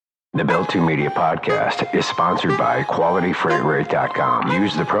The Built 2 Media Podcast is sponsored by QualityFreightRate.com.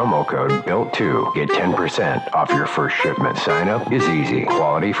 Use the promo code BUILT2. Get 10% off your first shipment. Sign up is easy.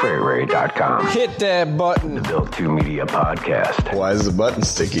 QualityFreightRate.com. Hit that button. The Built 2 Media Podcast. Why is the button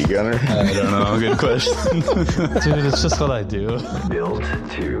sticky, Gunner? I don't know. Good question. Dude, it's just what I do. Built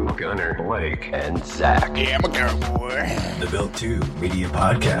 2. Gunner, Blake, and Zach. Yeah, I'm a cowboy. The Built 2 Media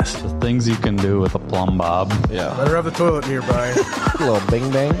Podcast. The things you can do with a plumb bob. Yeah. Better have a toilet nearby. A little bing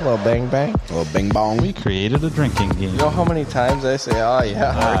bang, a little bang bang. A little bing bong. We created a drinking game. You know how many times I say, oh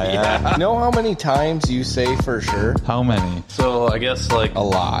yeah. You know how many times you say for sure? How many? So I guess like A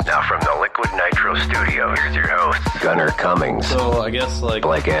lot. Now from the Liquid Nitro Studio, here's your host, Gunner Cummings, So I guess like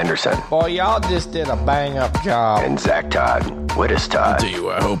Blake Anderson, Boy, y'all just did a bang up job. and Zach Todd. Wittis Todd. Tell you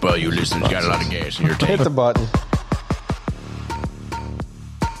what, I hope all you listeners got a lot of gas in your tank. Hit the button.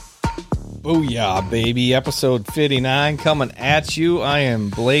 Booyah, baby. Episode 59 coming at you. I am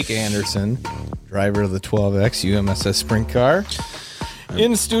Blake Anderson, driver of the 12X UMSS Sprint Car.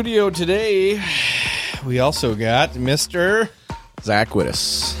 In studio today, we also got Mr. Zach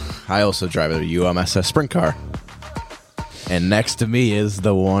Wittis. I also drive a UMSS Sprint Car. And next to me is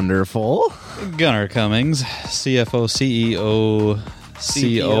the wonderful... Gunner Cummings, CFO, CEO,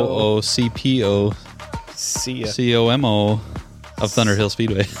 COO, CPO, See ya. COMO of Thunderhill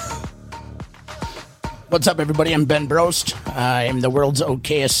Speedway. What's up, everybody? I'm Ben Brost. I am the world's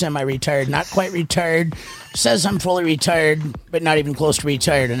okayest semi-retired, not quite retired. Says I'm fully retired, but not even close to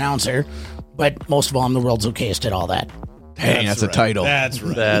retired announcer. But most of all, I'm the world's okayest at all that. Dang, that's a title. That's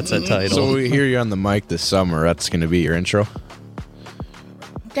right. That's a title. So we hear you on the mic this summer. That's going to be your intro?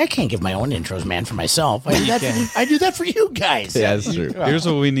 I can't give my own intros, man, for myself. I do that for you guys. Yeah, that's true. Here's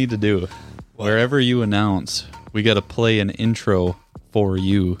what we need to do. Wherever you announce, we got to play an intro for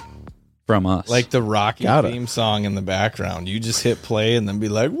you from us. Like the Rocky theme song in the background. You just hit play and then be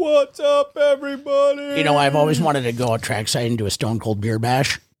like, what's up, everybody? You know, I've always wanted to go trackside and do a Stone Cold Beer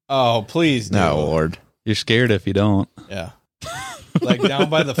Bash. Oh, please do. No, Lord. You're scared if you don't. Yeah. Like down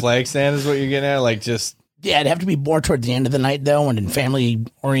by the flag stand is what you're getting at? Like just... Yeah, it'd have to be more toward the end of the night, though, when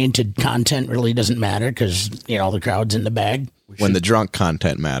family-oriented content really doesn't matter because, you know, the crowd's in the bag. When the drunk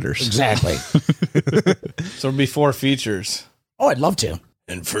content matters. Exactly. So it'll be 4 features. Oh, I'd love to.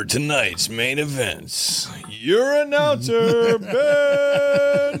 And for tonight's main events, your announcer,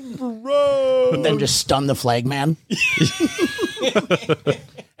 Ben Bro. Then just stun the flag man.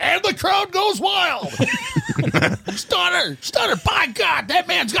 And the crowd goes wild. Stunner. By God, that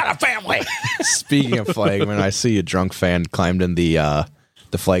man's got a family. Speaking of flagman, I see a drunk fan climbed in the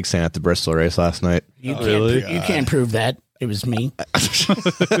flag stand at the Bristol race last night. You really? can't prove that. It was me. Is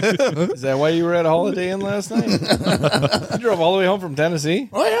that why you were at Holiday Inn last night? You drove all the way home from Tennessee?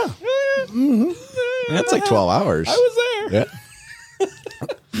 Oh, yeah. Mm-hmm. That's like 12 hours. I was there.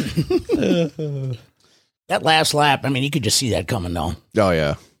 Yeah. That last lap, I mean, you could just see that coming, though. Oh,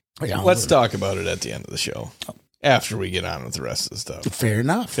 yeah. You know, Let's talk about it at the end of the show after we get on with the rest of the stuff. fair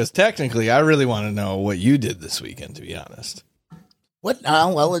enough. Because technically, I really want to know what you did this weekend, to be honest. What?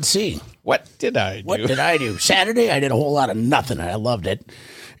 Well, let's see. What did I do? What did I do? Saturday, I did a whole lot of nothing. I loved it.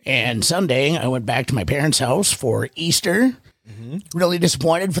 And Sunday, I went back to my parents' house for Easter. Mm-hmm. Really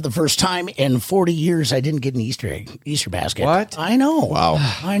disappointed for the first time in 40 years. I didn't get an Easter basket. What? I know. Wow.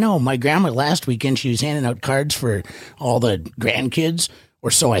 I know. My grandma last weekend, she was handing out cards for all the grandkids, or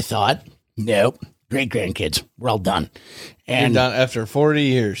so I thought. Nope. Great grandkids. We're all done. You're And done after 40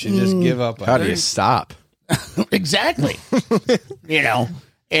 years. You just give up on How do it. you stop? exactly. You know,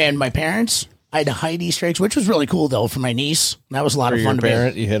 and my parents, I had to hide Easter eggs, which was really cool, though, for my niece. That was a lot For of your fun to be.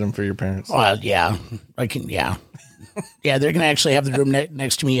 parent? You hit them for your parents? Well, yeah. I can, yeah. Yeah, they're going to actually have the room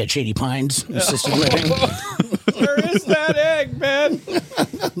next to me at Shady Pines, assisted living. Where is that egg, man?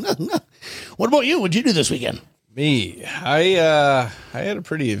 What about you? What'd you do this weekend? Me, I had a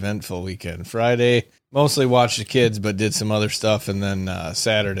pretty eventful weekend. Friday, mostly watched the kids, but did some other stuff. And then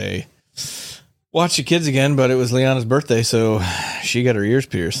Saturday, watched the kids again, but it was Liana's birthday, so she got her ears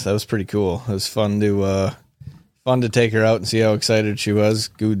pierced. That was pretty cool. It was fun to take her out and see how excited she was.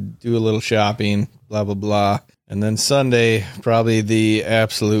 Go do a little shopping, blah, blah, blah. And then Sunday, probably the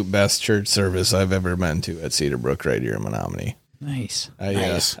absolute best church service I've ever been to at Cedar Brook right here in Menominee. Nice.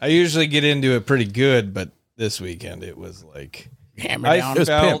 I usually get into it pretty good, but this weekend it was like Hammer down. I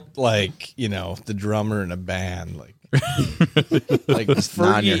felt like, you know, the drummer in a band, like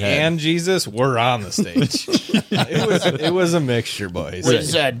Fergie and Jesus were on the stage. It was a mixture, boys.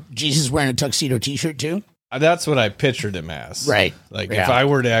 Was Jesus wearing a tuxedo T-shirt too? That's what I pictured him as. Right. Like Yeah. if I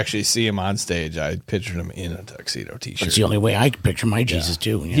were to actually see him on stage, I pictured him in a tuxedo T-shirt. That's the only way I could picture my Jesus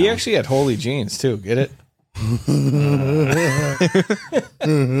too. You He know? actually had holy jeans too. Get it?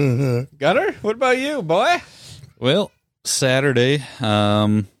 Gunner, what about you, boy? Well, Saturday,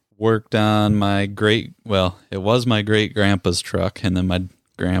 worked on it was my great grandpa's truck, and then my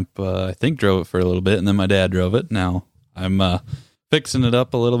grandpa, I think, drove it for a little bit, and then my dad drove it. Now I'm fixing it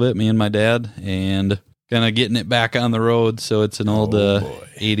up a little bit, me and my dad, and kind of getting it back on the road. So it's an old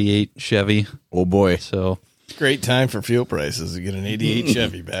 88 Chevy. Oh boy. So Great time for fuel prices to get an 88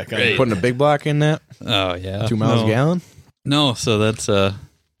 Chevy back on. Putting a big block in that? oh yeah, 2 miles a gallon? No, so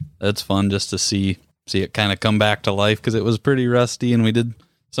that's fun just to see it kind of come back to life, because it was pretty rusty, and we did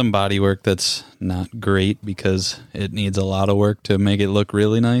some body work that's not great because it needs a lot of work to make it look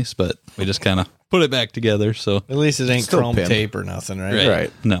really nice, but we just kind of put it back together. So At least it ain't Still chrome pin. tape or nothing, right?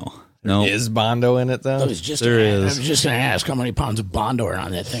 Right. no. Is Bondo in it, I though? was just There gonna, is. I was just going to ask how many pounds of Bondo are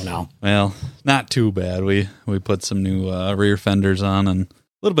on that thing now. Well, not too bad. We put some new rear fenders on and a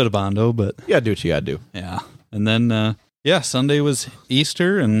little bit of Bondo, but You gotta do what you gotta do. yeah. And then Sunday was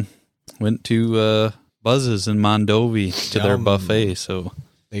Easter, and went to Buzz's in Mondovi to their Yum. buffet. So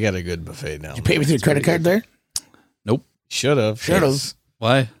They got a good buffet now. You pay with your credit card there? nope. Should have. Should've.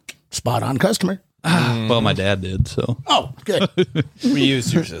 Why? Spot on customer. Well, my dad did. So Oh, good. We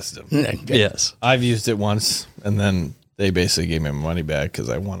used your system. Good. yes. I've used it once, and then they basically gave me my money back because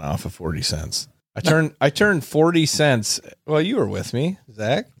I won off of 40 cents. I turned 40 cents. Well, you were with me,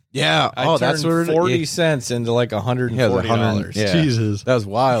 Zach. Yeah. I Oh, turned that's where 40 cents into like $140. Yeah, it was $100. Yeah. Jesus. That was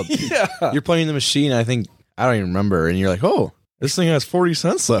wild. Yeah. You're playing the machine, I don't even remember, and you're like, oh, this thing has 40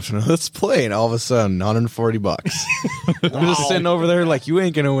 cents left. Let's play. And all of a sudden, $140. I'm just sitting over there like, you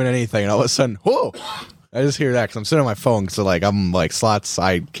ain't going to win anything. And all of a sudden, whoa. I just hear that because I'm sitting on my phone. So, like, I'm like, slots,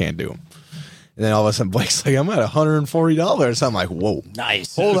 I can't do them. And then all of a sudden, Blake's like, I'm at $140. I'm like, whoa.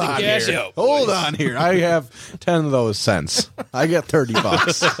 Nice. Hold on Cash here. out, Hold on here. I have 10 of those cents. I get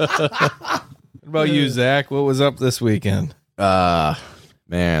 $30. What about you, Zach? What was up this weekend?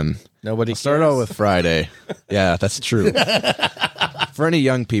 Man. Nobody Start out with Friday. Yeah, that's true. For any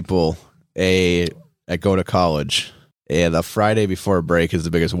young people that go to college, the Friday before break is the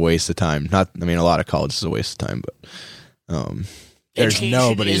biggest waste of time. A lot of college is a waste of time, but there's Education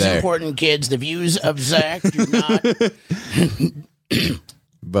nobody is there. important, kids. The views of Zach do not.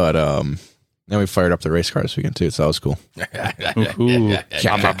 But then we fired up the race car this weekend too, so that was cool. Ooh.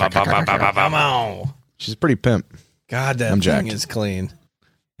 Come on. She's a pretty pimp. God, that I'm thing jacked. is clean.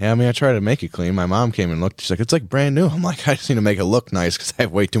 Yeah, I tried to make it clean. My mom came and looked. She's like, it's like brand new. I'm like, I just need to make it look nice because I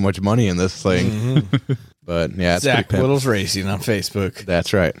have way too much money in this thing. But yeah, it's Zach pretty pimp. Whittles Racing on Facebook.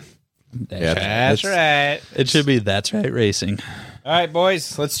 That's right. Yeah, That's right. It should be That's Right Racing. All right,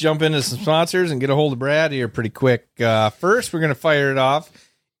 boys, let's jump into some sponsors and get a hold of Brad here pretty quick. First, we're going to fire it off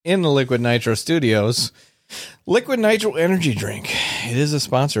in the Liquid Nitro Studios. Liquid Nitro Energy Drink. It is a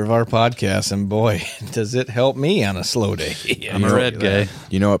sponsor of our podcast, and boy, does it help me on a slow day. I'm a red guy.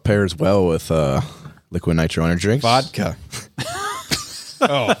 You know what pairs well with liquid nitro energy drinks? Vodka.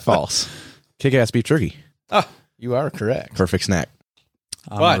 Oh, False. Kick-ass beef jerky. you are correct. Perfect snack.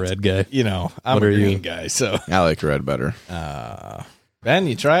 I'm But, a red guy. You know, I'm What a are you? green guy, so. I like red better. Ben,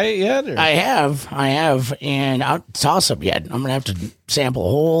 you try it yet? Or? I have, and it's awesome yet. I'm gonna have to sample a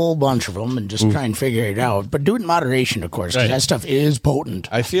whole bunch of them and just try and figure it out. But do it in moderation, of course, because Right. that stuff is potent.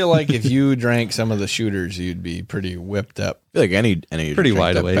 I feel like if you drank some of the shooters, you'd be pretty whipped up. I feel like any Pretty drink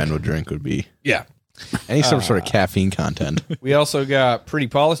wide that awake. Ben would drink would be Yeah. any sort of caffeine content. We also got Pretty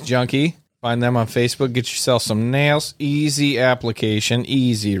Polished Junkie. Find them on Facebook. Get yourself some nails. Easy application,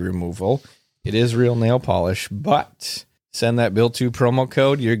 easy removal. It is real nail polish, but send that Bill 2 promo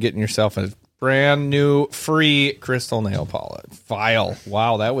code. You're getting yourself a brand new free crystal nail polish file.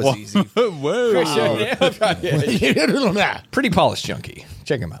 Wow, that was easy. Pretty Polished Junkie.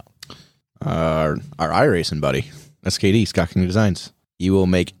 Check him out. Our iRacing buddy, SKD, Scott King Designs. You will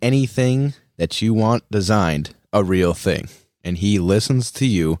make anything that you want designed a real thing. And he listens to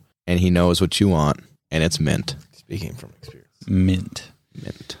you, and he knows what you want, and it's mint. Speaking from experience. Mint.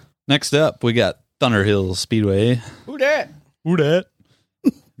 Mint. Next up, we got Thunder Hills Speedway. Who dat? Who dat?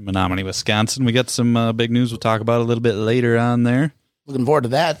 Menominee, Wisconsin. We got some big news we'll talk about a little bit later on there. Looking forward to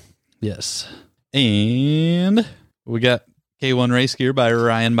that. Yes. And we got K1 Race Gear by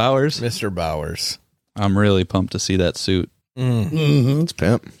Ryan Bowers. Mr. Bowers. I'm really pumped to see that suit. It's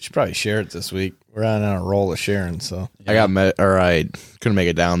pimp. Should probably share it this week. We're on a roll of sharing, so. I couldn't make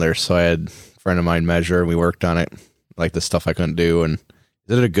it down there, so I had a friend of mine measure, and we worked on it, like the stuff I couldn't do. And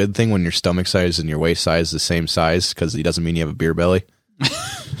is it a good thing when your stomach size and your waist size is the same size? Because it doesn't mean you have a beer belly.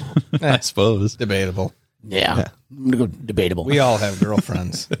 I suppose. Debatable. Yeah. I'm gonna go debatable. We all have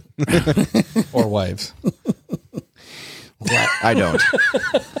girlfriends or wives. I don't.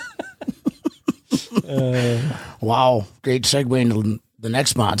 Wow. Great segue into the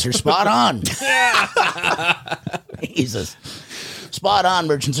next sponsor. Spot On. Jesus. Spot On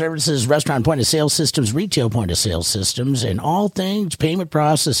Merchant Services, restaurant point of sale systems, retail point of sale systems, and all things payment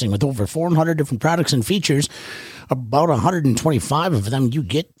processing with over 400 different products and features. About 125 of them you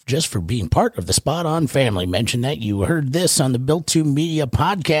get just for being part of the Spot On family. Mention that you heard this on the Built to Media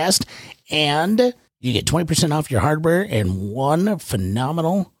podcast, and you get 20% off your hardware and one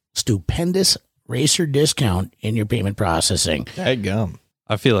phenomenal, stupendous racer discount in your payment processing. Dadgum.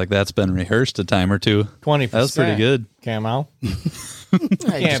 I feel like that's been rehearsed a time or two. 20%. That's pretty good. Camo.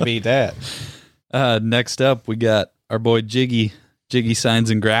 Can't beat that. Next up, we got our boy Jiggy. Jiggy Signs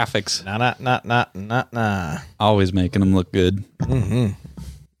and Graphics. Nah. Always making them look good. Mm-hmm.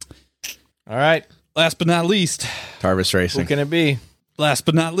 All right. Last but not least. Tarvis Racing. Who can it be? Last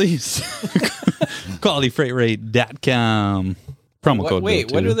but not least. QualityFreightRate.com. Promo code.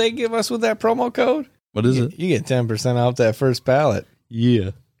 Wait, what do they give us with that promo code? What is it? You get 10% off that first pallet.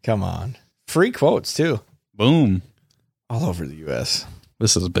 Yeah. Come on. Free quotes, too. Boom. All over the U.S.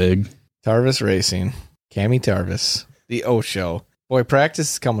 This is big. Tarvis Racing. Cammy Tarvis. The O Show. Boy,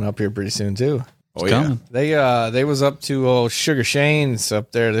 practice is coming up here pretty soon, too. Oh, yeah. Coming. They was up to old Sugar Shane's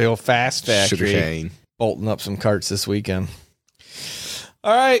up there, the old Fast Factory. Sugar Shane. Bolting up some carts this weekend.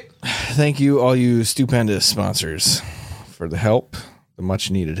 All right. Thank you, all you stupendous sponsors, for the help, the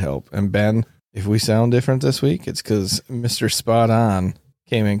much needed help. And Ben, if we sound different this week, it's because Mr. Spot On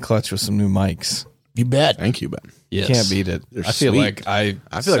came in clutch with some new mics. You bet. Thank you, Ben. Yes. Can't beat it. They're I feel sweet. like I feel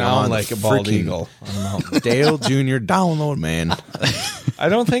like I'm sound on like the a bald freaking- eagle on a mountain. Dale Jr. download, man. I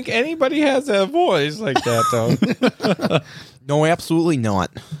don't think anybody has that voice like that, though. No, absolutely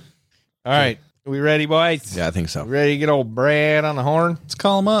not. All right. We ready, boys? Yeah, I think so. Ready to get old Brad on the horn? Let's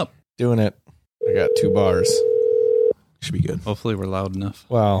call them up. Doing it. I got 2 bars. Should be good. Hopefully we're loud enough.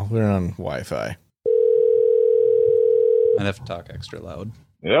 Well, we're on Wi-Fi. I'd have to talk extra loud.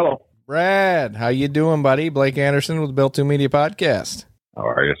 Hello. Brad, how you doing, buddy? Blake Anderson with the Built to Media podcast. How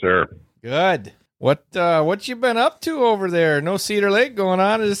are you, sir? Good. What you been up to over there? No Cedar Lake going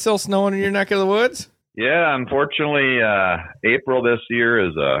on? Is it still snowing in your neck of the woods? Yeah, unfortunately, April this year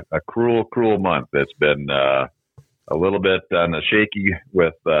is a cruel, cruel month. It's been a little bit on the shaky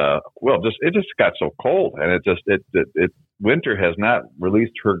with it just got so cold, and it winter has not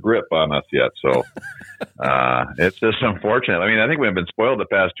released her grip on us yet. So it's just unfortunate. I mean, I think we've been spoiled the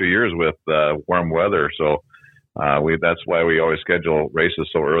past 2 years with warm weather. So that's why we always schedule races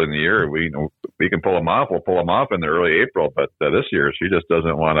so early in the year. We can pull them off. We'll pull them off in the early April. But this year, she just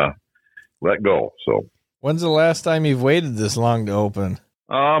doesn't want to let go. So when's the last time you've waited this long to open?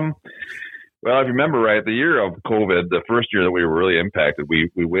 Well, if you remember right, the year of COVID, the first year that we were really impacted, we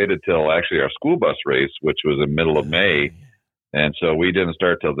waited till actually our school bus race, which was in the middle of May. And so we didn't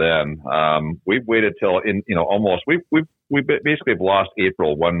start till then. We've waited till almost, we basically have lost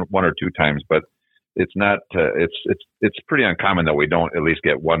April one or two times, but it's not, it's pretty uncommon that we don't at least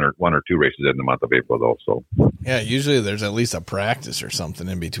get one or two races in the month of April though. So yeah, usually there's at least a practice or something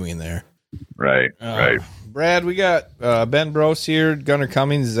in between there. Right. Brad, we got Ben Brose here, Gunnar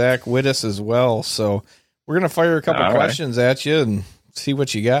Cummings, Zach Wittes as well. So we're going to fire a couple questions at you and see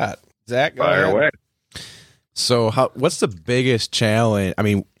what you got. Zach, go Fire ahead. away. So, what's the biggest challenge? I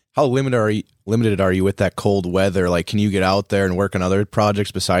mean, how limited are you with that cold weather? Like, can you get out there and work on other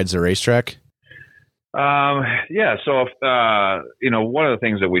projects besides the racetrack? Yeah. So, one of the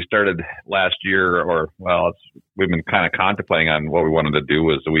things that we started last year, we've been kind of contemplating on what we wanted to do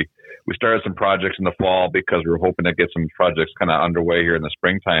was we started some projects in the fall because we were hoping to get some projects kind of underway here in the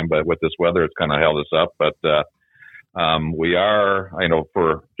springtime. But with this weather, it's kind of held us up. But we are,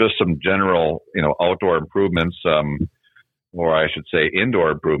 for just some general, outdoor improvements, or I should say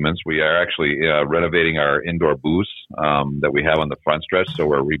indoor improvements, we are actually renovating our indoor booths that we have on the front stretch. So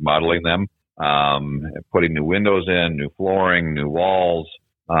we're remodeling them, putting new windows in, new flooring, new walls,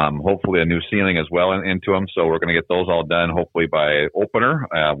 hopefully a new ceiling as well into them. So we're going to get those all done hopefully by opener,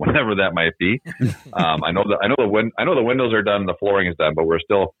 whenever that might be. I know the windows are done, the flooring is done, but we're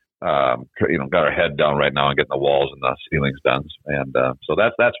still got our head down right now and getting the walls and the ceilings done. And so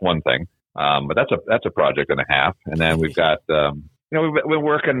that's one thing. But that's a project and a half. And then we've got we've been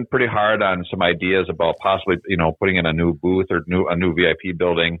working pretty hard on some ideas about possibly putting in a new booth or a new VIP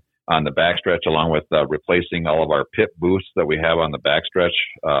building on the backstretch, along with replacing all of our pit booths that we have on the backstretch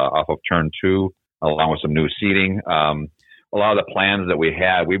off of turn 2, along with some new seating. A lot of the plans that we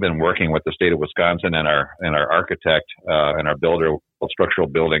had, we've been working with the state of Wisconsin and our architect and our builder of structural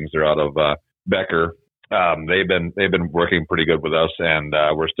buildings. They're out of Becker. They've been working pretty good with us, and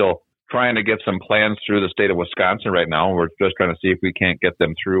we're still trying to get some plans through the state of Wisconsin right now. We're just trying to see if we can't get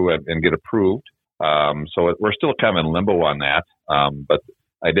them through and get approved. So we're still kind of in limbo on that. But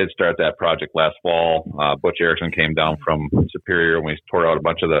I did start that project last fall. Butch Erickson came down from Superior and we tore out a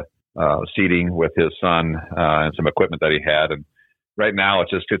bunch of the seating with his son and some equipment that he had. And right now,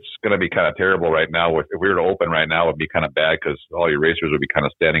 it's going to be kind of terrible right now. If we were to open right now, it would be kind of bad because all your racers would be kind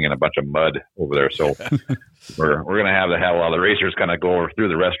of standing in a bunch of mud over there. So we're going to have a lot of the racers kind of go through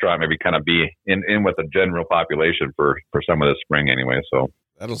the restaurant, maybe kind of be in with the general population for some of this spring anyway. So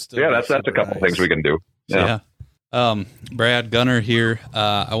that'll still that's a couple of things we can do. Yeah. Brad Gunner here.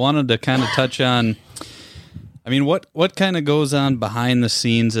 I wanted to kind of touch on, I mean, what kind of goes on behind the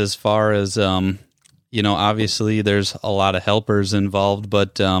scenes as far as, obviously there's a lot of helpers involved,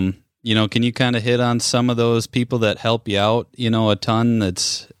 but, can you kind of hit on some of those people that help you out, a ton?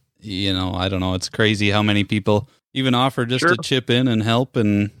 That's, I don't know. It's crazy how many people even offer just to chip in and help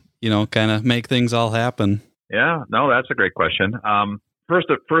and, kind of make things all happen. Yeah, no, that's a great question.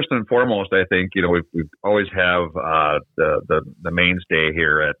 First and foremost, I think, we always have the mainstay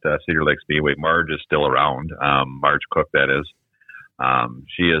here at Cedar Lake Speedway. Marge is still around. Marge Cook, that is.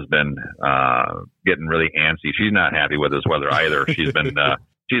 She has been getting really antsy. She's not happy with this weather either. She's been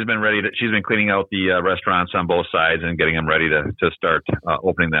she's been cleaning out the restaurants on both sides and getting them ready to start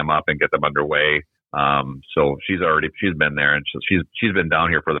opening them up and get them underway. So she's been there, and she's been down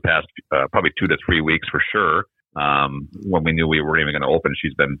here for the past probably 2 to 3 weeks for sure. When we knew we weren't even going to open,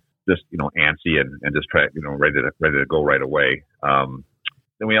 she's been just, antsy and just ready to go right away.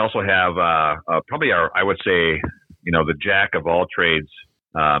 Then we also have, probably I would say, the jack of all trades.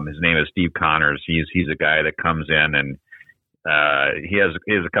 His name is Steve Connors. He's a guy that comes in and, he has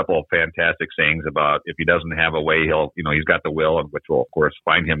a couple of fantastic sayings about if he doesn't have a way, he's got the will, which will of course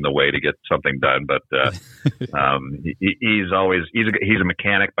find him the way to get something done. But, he's a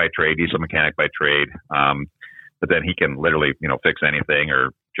mechanic by trade. He's a mechanic by trade. But then he can literally, fix anything or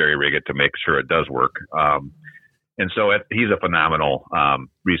jerry rig it to make sure it does work. And so he's a phenomenal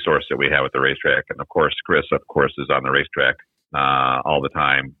resource that we have at the racetrack. And of course, Chris, is on the racetrack all the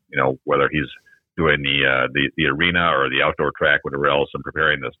time. Whether he's doing the arena or the outdoor track, whatever else, and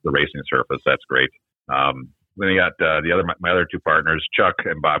preparing the racing surface. That's great. Then we got my other two partners, Chuck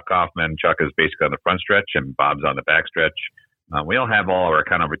and Bob Kaufman. Chuck is basically on the front stretch, and Bob's on the back stretch. We all have all our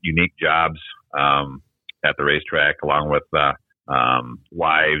kind of unique jobs at the racetrack, along with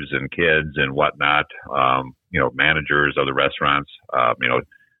wives and kids and whatnot. Managers of the restaurants.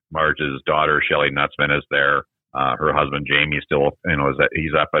 Marge's daughter Shelly Nutzman is there. Her husband Jamie still,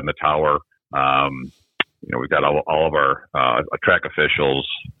 he's up in the tower. We've got all of our track officials.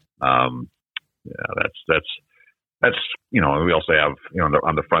 That's we also have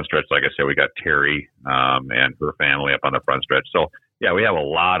on the front stretch, like I said, we got Terry and her family up on the front stretch. So yeah, we have a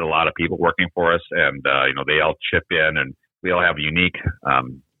lot of people working for us, and they all chip in, and we all have unique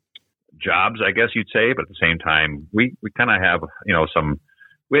jobs, I guess you'd say. But at the same time, we kind of have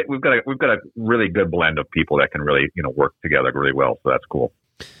we've got a really good blend of people that can really work together really well. So that's cool.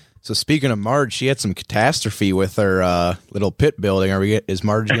 So speaking of Marge, she had some catastrophe with her little pit building. Is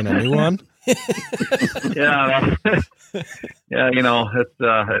Marge getting a new one? Yeah, it's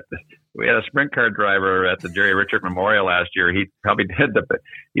we had a sprint car driver at the Jerry Richard Memorial last year. He probably did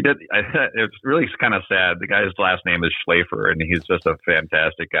it's really kind of sad. The guy's last name is Schlafer, and he's just a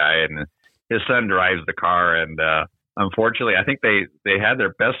fantastic guy. And his son drives the car, and unfortunately, I think they had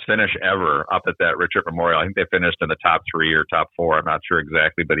their best finish ever up at that Richard Memorial. I think they finished in the top 3 or top 4. I'm not sure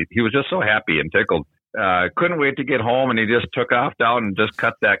exactly, but he was just so happy and tickled. Couldn't wait to get home, and he just took off down and just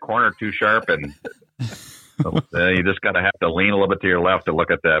cut that corner too sharp, and you just got to have to lean a little bit to your left to look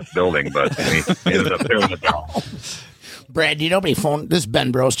at that building. But he ended up there with it all. Brad, do you know how many this is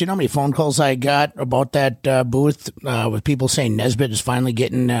Ben Bros. Do you know how many phone calls I got about that booth with people saying Nesbitt is finally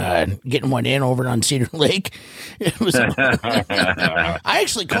getting one in over on Cedar Lake? It was. I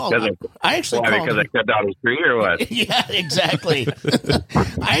actually called. Because I cut down his tree or what? Yeah, exactly.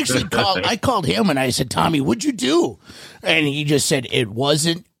 I called him and I said, Tommy, what'd you do? And he just said, it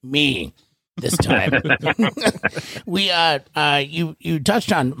wasn't me this time. You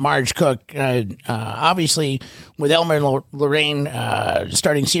touched on Marge Cook, obviously with Elmer and Lorraine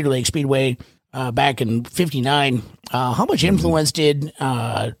starting Cedar Lake Speedway back in '59. How much influence did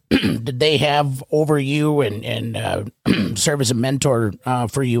they have over you and serve as a mentor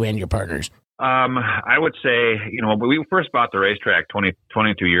for you and your partners? I would say, when we first bought the racetrack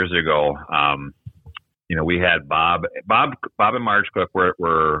 22 years ago, we had Bob and Marge Cook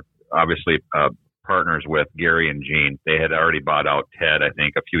were obviously partners with Gary and Gene. They had already bought out Ted, I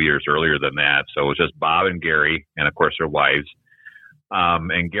think, a few years earlier than that. So it was just Bob and Gary, and of course their wives.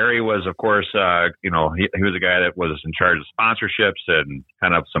 And Gary was, of course, he was a guy that was in charge of sponsorships and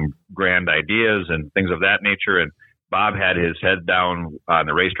kind of some grand ideas and things of that nature. And Bob had his head down on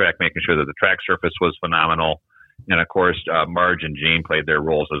the racetrack, making sure that the track surface was phenomenal. And of course, Marge and Gene played their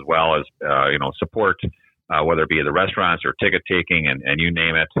roles as well as, support, whether it be the restaurants or ticket taking and you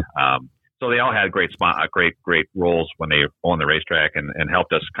name it. So they all had great roles when they owned the racetrack and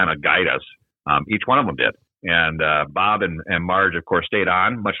helped us kind of guide us. Each one of them did. And Bob and Marge, of course, stayed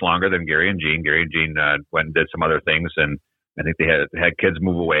on much longer than Gary and Gene. Gary and Gene went and did some other things, and I think they had kids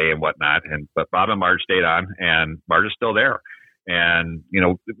move away and whatnot. But Bob and Marge stayed on, and Marge is still there. And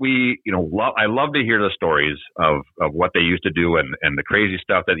I love to hear the stories of what they used to do and the crazy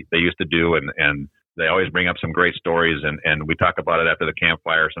stuff that they used to do, and they always bring up some great stories, and we talk about it after the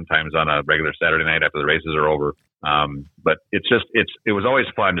campfire, sometimes on a regular Saturday night after the races are over. But it was always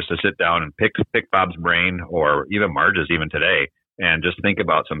fun just to sit down and pick Bob's brain, or even Marge's even today, and just think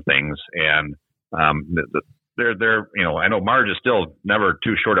about some things. And I know Marge is still never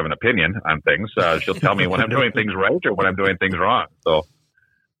too short of an opinion on things. She'll tell me when I'm doing things right or when I'm doing things wrong. So,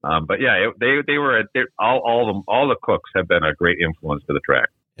 but yeah, all the cooks have been a great influence to the track.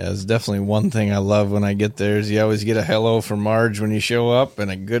 Yeah, it's definitely one thing I love when I get there is you always get a hello from Marge when you show up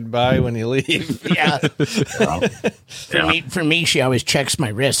and a goodbye when you leave. Yeah. For me, she always checks my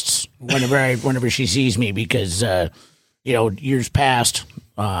wrists whenever she sees me because, years past,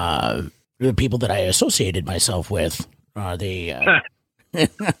 the people that I associated myself with, I'll leave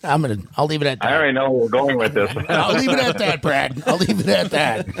it at that. I already know where we're going with this. I'll leave it at that, Brad. I'll leave it at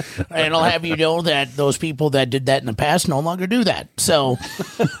that. And I'll have you know that those people that did that in the past no longer do that. So,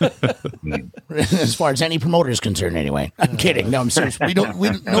 as far as any promoter is concerned, anyway. I'm kidding. No, I'm serious.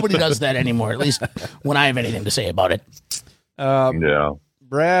 Nobody does that anymore, at least when I have anything to say about it. Yeah.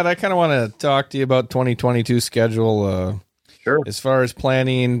 Brad, I kind of want to talk to you about 2022 schedule. Sure. As far as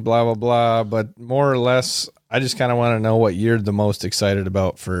planning, blah, blah, blah. But more or less, I just kind of want to know what you're the most excited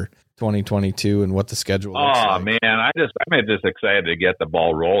about for 2022 and what the schedule looks like. Oh, man, I'm just excited to get the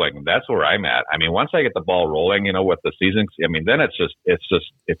ball rolling. That's where I'm at. I mean, once I get the ball rolling, with the season, then it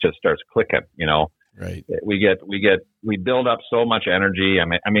just starts clicking, Right. We build up so much energy.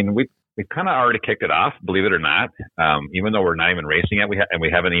 We've kind of already kicked it off, believe it or not. Even though we're not even racing it, we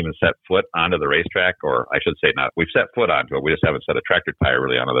haven't even set foot onto the racetrack, or I should say not. We've set foot onto it. We just haven't set a tractor tire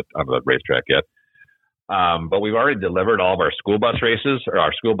really onto the racetrack yet. But we've already delivered all of our school bus races, or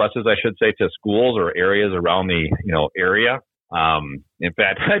our school buses, I should say, to schools or areas around the area. In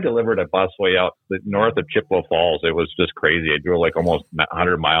fact, I delivered a bus way out north of Chippewa Falls. It was just crazy. I drove like almost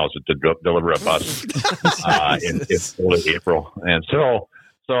 100 miles to deliver a bus in early April, and so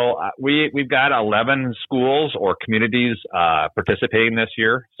we've got 11 schools or communities participating this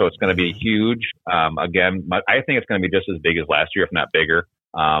year. So it's going to be huge. Again, I think it's going to be just as big as last year, if not bigger.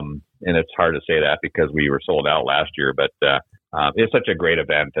 And it's hard to say that because we were sold out last year, but it's such a great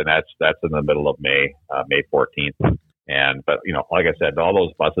event, and that's in the middle of May 14th. But like I said, all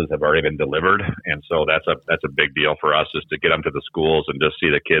those buses have already been delivered, and so that's a big deal for us, is to get them to the schools and just see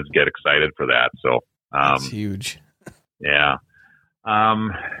the kids get excited for that. So that's huge. Yeah.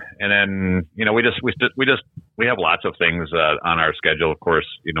 And then, we have lots of things, on our schedule. Of course,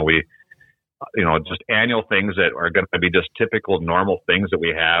 just annual things that are going to be just typical normal things that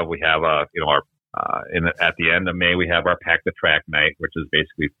we have. We have, at the end of May, we have our Pack the Track night, which is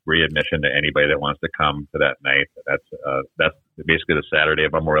basically free admission to anybody that wants to come to that night. That's basically the Saturday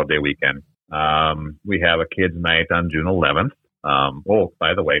of Memorial Day weekend. We have a kids night on June 11th.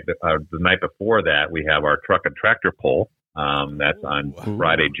 By the way, the night before that, we have our truck and tractor pull. That's on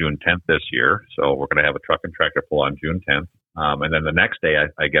Friday, June 10th this year. So we're going to have a truck and tractor pull on June 10th. And then the next day,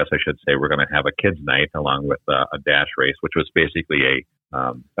 I guess I should say, we're going to have a kids night along with a dash race, which was basically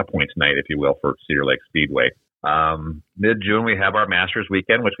a points night, if you will, for Cedar Lake Speedway. Mid-June, we have our Masters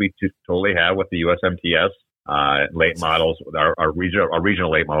weekend, which we totally have with the USMTS late models, our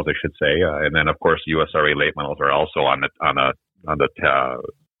regional late models, I should say. And then, of course, USRA late models are also on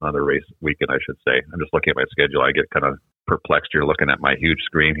the race weekend, I should say. I'm just looking at my schedule. I get kind of perplexed here looking at my huge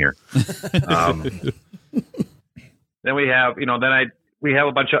screen here. Then we have, we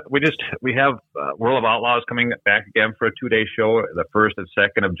have World of Outlaws coming back again for a 2-day show, the 1st and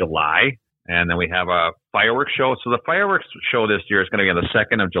 2nd of July. And then we have a fireworks show. So the fireworks show this year is going to be on the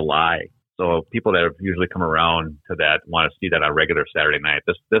 2nd of July. So people that have usually come around to that want to see that on a regular Saturday night.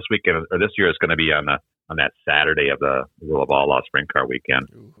 This weekend, or this year, is going to be on that Saturday of the World of Outlaws Sprint Car weekend.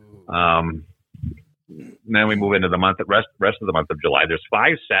 Then we move into the rest of the month of July. There's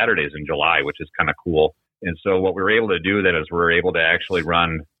 5 Saturdays in July, which is kind of cool. And so what we were able to do then is we're able to actually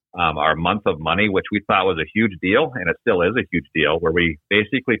run our month of money, which we thought was a huge deal, and it still is a huge deal, where we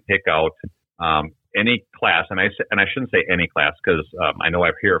basically pick out any class, and I shouldn't say any class because I know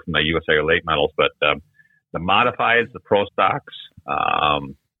I hear from the USA late models, but the modifieds, the pro stocks,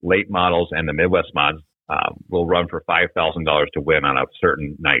 late models, and the Midwest mods will run for $5,000 to win on a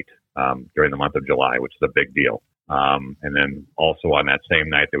certain night during the month of July, which is a big deal. And then also on that same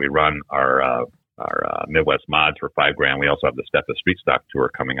night that we run our Midwest mods for $5,000, we also have the Step of Street Stock Tour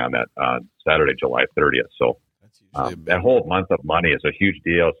coming on that Saturday, July 30th. So that whole month of money is a huge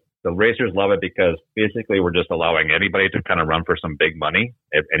deal. The racers love it because basically we're just allowing anybody to kind of run for some big money,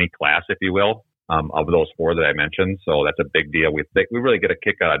 any class, if you will, of those four that I mentioned. So that's a big deal. We really get a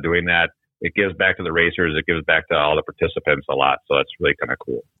kick out of doing that. It gives back to the racers. It gives back to all the participants a lot. So that's really kind of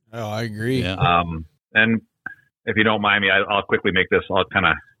cool. Oh, I agree. Yeah. And if you don't mind me, I'll quickly make this, I'll kind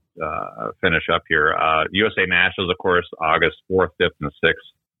of finish up here. USA Nationals, of course, August 4th, 5th, and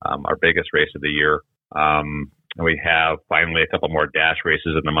 6th, our biggest race of the year. And we have finally a couple more dash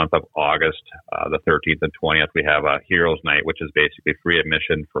races in the month of August, the 13th and 20th. We have a Heroes Night, which is basically free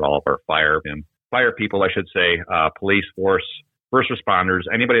admission for all of our fire people, I should say, police force, first responders,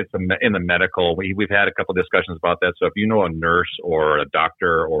 anybody that's in the medical. We've had a couple discussions about that. So if you know a nurse or a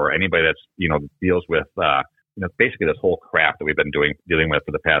doctor or anybody that's, deals with, basically this whole crap that we've been dealing with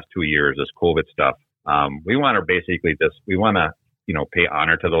for the past 2 years, this COVID stuff, we want to basically pay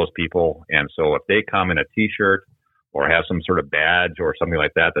honor to those people. And so if they come in a T-shirt or have some sort of badge or something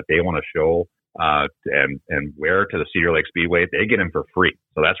like that they want to show and wear to the Cedar Lake Speedway, they get in for free.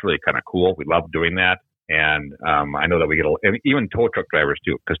 So that's really kind of cool. We love doing that. And I know that we get and even tow truck drivers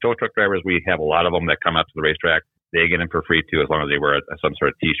too, because tow truck drivers, we have a lot of them that come up to the racetrack. They get in for free too, as long as they wear some sort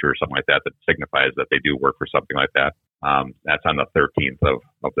of T-shirt or something like that signifies that they do work for something like that. That's on the 13th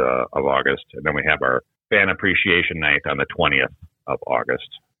of August, and then we have our Fan Appreciation Night on the 20th of August.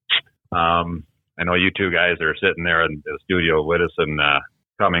 I know you two guys are sitting there in the studio with us, and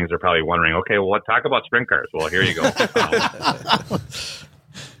Cummings are probably wondering, okay, well, talk about sprint cars. Well, here you go.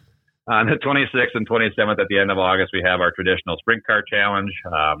 On the 26th and 27th at the end of August, we have our traditional sprint car challenge.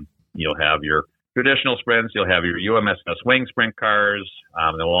 You'll have your traditional sprints. You'll have your UMSS wing sprint cars.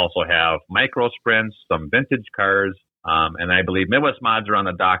 They'll also have micro sprints, some vintage cars. And I believe Midwest mods are on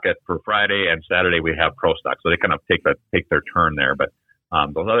the docket for Friday, and Saturday we have pro stock. So they kind of take their turn there. But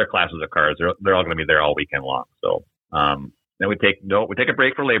those other classes of cars, they're all going to be there all weekend long. So then we take a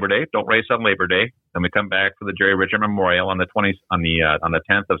break for Labor Day. Don't race on Labor Day. Then we come back for the Jerry Richard Memorial on the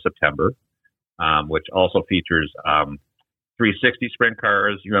 10th of September, which also features 360 sprint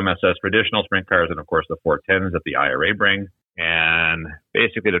cars, UMSS traditional sprint cars, and of course the 410s that the IRA bring. And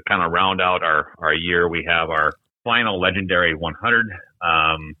basically to kind of round out our year, we have our final legendary 100,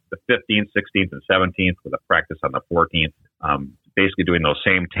 the 15th, 16th, and 17th with a practice on the 14th. Basically doing those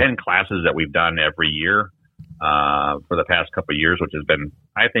same 10 classes that we've done every year for the past couple of years, which has been,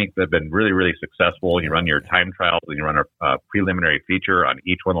 I think, they've been really, really successful. You run your time trials and you run a preliminary feature on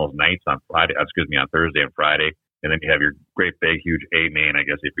each one of those nights on Thursday and Friday. And then you have your great big, huge A main, I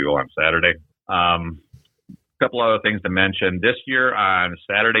guess, if you go on Saturday. Couple other things to mention. This year on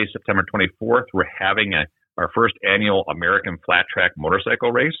Saturday, September 24th, we're having our first annual American Flat Track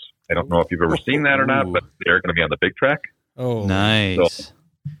motorcycle race. I don't know if you've ever seen that or not, but they're going to be on the big track. Oh, nice. So,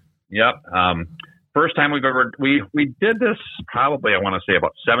 yep. First time we did this probably, I want to say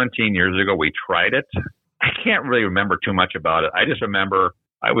about 17 years ago. We tried it. I can't really remember too much about it. I just remember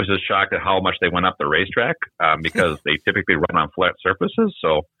I was just shocked at how much they went up the racetrack because they typically run on flat surfaces.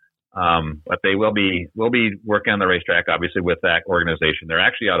 So, but they will be working on the racetrack, obviously, with that organization. They're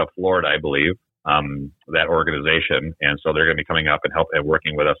actually out of Florida, I believe, that organization. And so they're going to be coming up and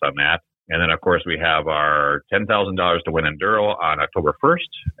working with us on that. And then, of course, we have our $10,000 to win Enduro on October 1st.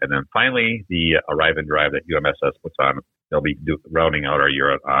 And then finally, the Arrive and Drive that UMSS puts on. They'll be rounding out our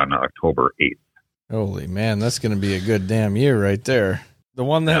year on October 8th. Holy man, that's going to be a good damn year right there. The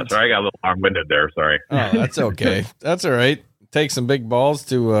one that... sorry, I got a little long-winded there. Sorry. Oh, that's okay. That's all right. Take some big balls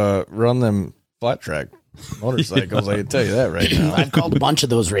to run them flat track motorcycles. I can tell you that right now. I've called a bunch of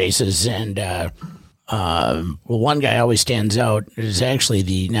those races, and one guy always stands out is actually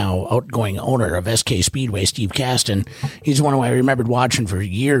the now outgoing owner of SK Speedway, Steve Caston. He's one who I remembered watching for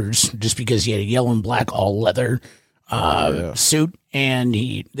years just because he had a yellow and black all leather suit, and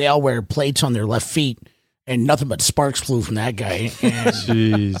they all wear plates on their left feet, and nothing but sparks flew from that guy. And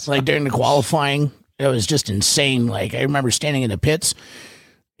Jeez. like during the qualifying, it was just insane. Like I remember standing in the pits,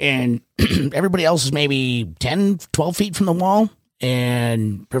 and everybody else is maybe 10, 12 feet from the wall.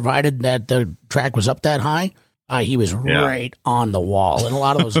 And provided that the track was up that high, he was right on the wall. And a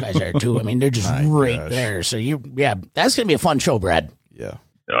lot of those guys are too. I mean, they're just there. So that's going to be a fun show, Brad. Yeah.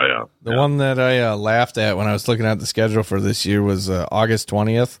 Oh yeah. The one that I laughed at when I was looking at the schedule for this year was August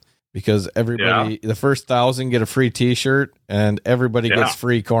 20th, because everybody, the first 1,000 get a free T-shirt, and everybody gets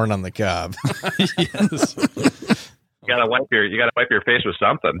free corn on the cob. Yes. You gotta wipe your face with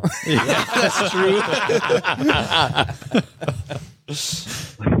something. That's true.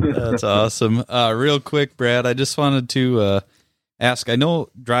 That's awesome. Real quick, Brad, I just wanted to ask. I know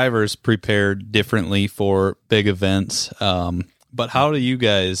drivers prepare differently for big events, but how do you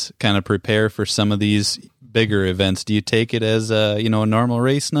guys kind of prepare for some of these bigger events? Do you take it as a normal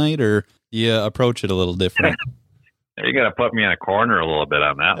race night, or do you approach it a little different? You got to put me in a corner a little bit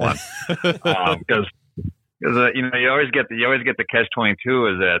on that one, because you always get the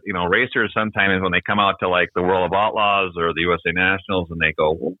catch-22 is that racers sometimes when they come out to like the World of Outlaws or the USA Nationals and they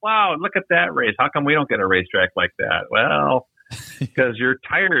go, well, wow, look at that race. How come we don't get a racetrack like that? Well, because you're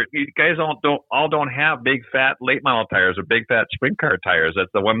tired. You guys don't have big fat late model tires or big fat sprint car tires.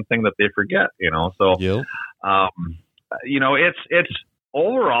 That's the one thing that they forget. So Yep. It's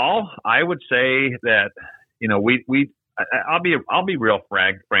overall, I would say that I'll be real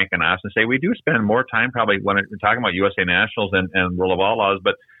frank and honest and say we do spend more time probably when we're talking about USA Nationals and World of Outlaws,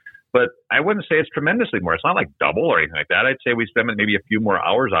 but I wouldn't say it's tremendously more. It's not like double or anything like that. I'd say we spend maybe a few more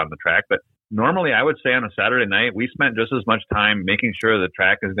hours on the track, but normally I would say on a Saturday night we spent just as much time making sure the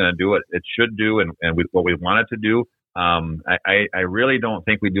track is going to do what it should do and what we want it to do. I really don't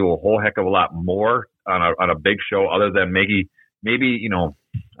think we do a whole heck of a lot more on a big show other than maybe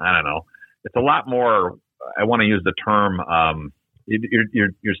I don't know. It's a lot more. I want to use the term.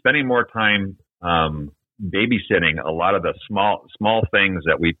 You're spending more time babysitting a lot of the small things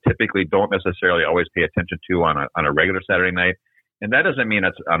that we typically don't necessarily always pay attention to on a regular Saturday night. And that doesn't mean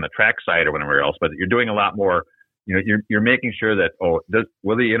it's on the track side or whatever else, but you're doing a lot more. You're making sure that will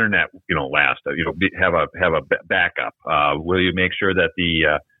the internet last? Have a backup. Will you make sure that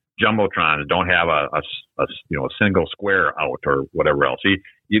the jumbotrons don't have a single square out or whatever else? So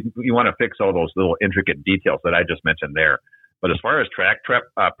you want to fix all those little intricate details that I just mentioned there. But as far as track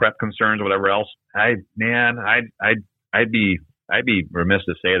prep concerns or whatever else, I'd be remiss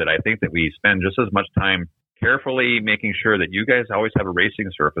to say that I think that we spend just as much time carefully making sure that you guys always have a racing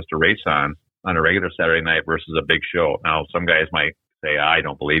surface to race on a regular Saturday night versus a big show. Now, some guys might say, I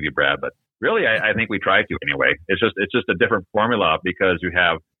don't believe you, Brad, but really, I think we try to anyway. It's just a different formula because you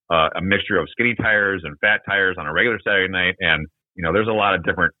have a mixture of skinny tires and fat tires on a regular Saturday night. And, there's a lot of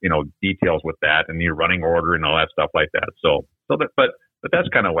different, details with that and your running order and all that stuff like that. But that's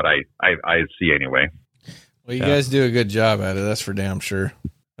kind of what I see anyway. Well, you guys do a good job at it. That's for damn sure.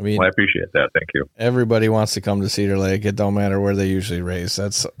 I mean, I appreciate that. Thank you. Everybody wants to come to Cedar Lake. It don't matter where they usually race.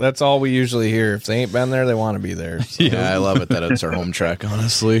 That's all we usually hear. If they ain't been there, they want to be there. So. Yeah, I love it that it's our home track,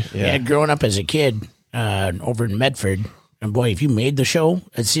 honestly. Yeah, growing up as a kid over in Medford, and boy, if you made the show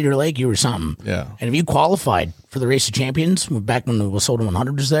at Cedar Lake, you were something. Yeah. And if you qualified for the Race of Champions back when the Wissota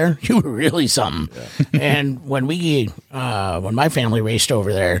 100 was there, you were really something. Yeah. And when my family raced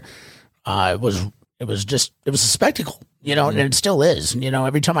over there, it was a spectacle, and it still is.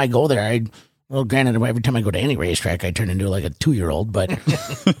 Every time I go there, granted, every time I go to any racetrack, I turn into like a 2-year-old, but,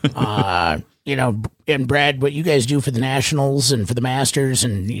 and Brad, what you guys do for the Nationals and for the Masters,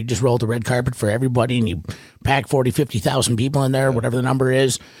 and you just roll the red carpet for everybody and you pack 40, 50,000 people in there, whatever the number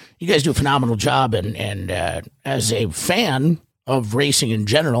is. You guys do a phenomenal job. And as a fan of racing in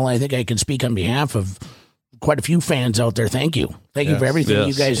general, I think I can speak on behalf of quite a few fans out there. Thank you. Thank you for everything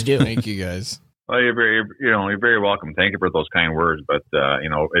you guys do. Thank you guys. Well, you're very welcome. Thank you for those kind words. But,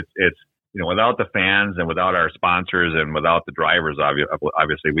 it's without the fans and without our sponsors and without the drivers,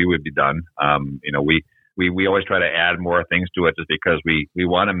 obviously we would be done. We always try to add more things to it just because we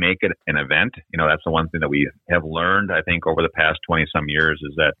want to make it an event. That's the one thing that we have learned, I think, over the past 20 some years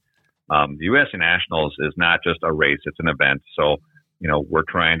is that, the USA Nationals is not just a race, it's an event. So, we're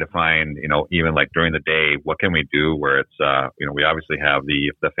trying to find, even like during the day, what can we do where it's, we obviously have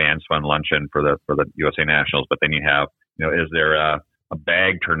the fans fun luncheon for the USA Nationals, but then you have, is there a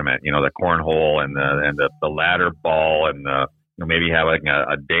bag tournament, the cornhole and the ladder ball and maybe have like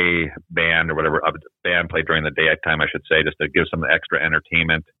a day band or whatever, a band play during the daytime, I should say, just to give some extra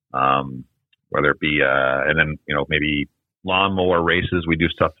entertainment, whether it be, and then, maybe lawnmower races. We do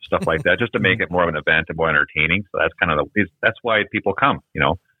stuff like that just to make it more of an event and more entertaining. So that's kind of that's why people come,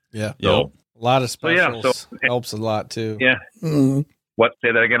 Yeah. So, a lot of specials helps a lot too. Yeah. Mm-hmm. What?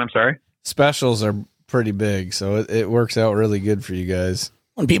 Say that again. I'm sorry. Specials are pretty big, so it works out really good for you guys.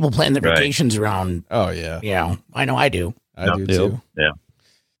 When people plan their vacations around. Oh yeah. I know I do. I do too. Yeah.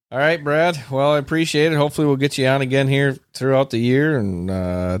 All right, Brad. Well, I appreciate it. Hopefully we'll get you on again here throughout the year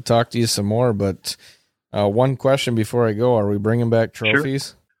and talk to you some more. But one question before I go, are we bringing back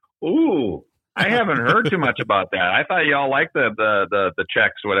trophies? Ooh, I haven't heard too much about that. I thought y'all liked the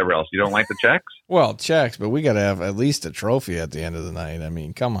checks or whatever else. You don't like the checks? Well, checks, but we got to have at least a trophy at the end of the night. I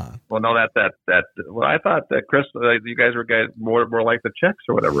mean, come on. Well, no, well, I thought that Chris, you guys were more like the checks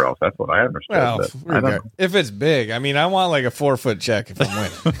or whatever else. That's what I understood. Well, but I don't know. if it's big, I mean, I want like a 4-foot check if I'm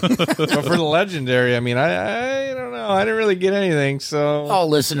winning. But for the legendary, I mean, I don't know. I didn't really get anything, so. Oh,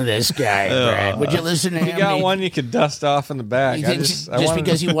 listen to this guy, Brad. Would you listen to him? You got one you could dust off in the back. He thinks just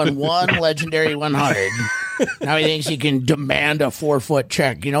because he won one legendary 100, now he thinks he can demand a 4-foot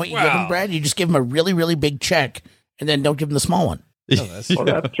check. You know what you give him, Brad? You just give him a really, really big check, and then don't give him the small one. No, that's Well,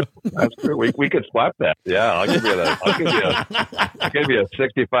 that's true. That's true. We could swap that. Yeah, I'll give you a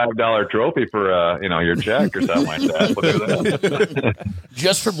 $65 trophy for your check or something like that. We'll do that.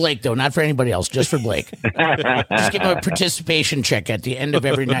 Just for Blake, though, not for anybody else. Just for Blake. Just give him a participation check at the end of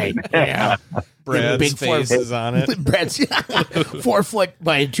every night. Yeah. Brad's Big face is on it. Brad's 4-foot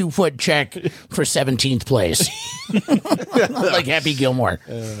by 2-foot check for 17th place. Like Happy Gilmore.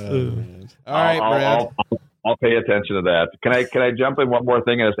 All right, Brad. I'll pay attention to that. Can I jump in one more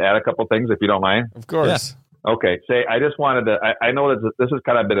thing and just add a couple things if you don't mind? Of course. Okay. I just wanted to. I know that this has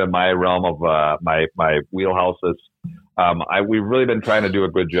kind of been in my realm of my wheelhouses. We've really been trying to do a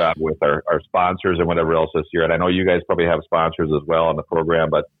good job with our sponsors and whatever else this year. And I know you guys probably have sponsors as well on the program,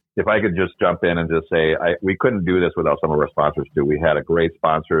 but if I could just jump in and just say, we couldn't do this without some of our sponsors too. We had a great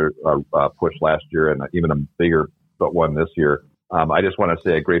sponsor push last year and even a bigger one this year. I just want to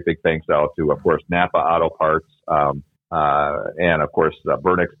say a great big thanks out to, of course, Napa Auto Parts, and of course,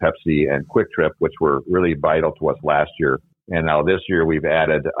 Burnix, Pepsi, and Quick Trip, which were really vital to us last year. And now this year we've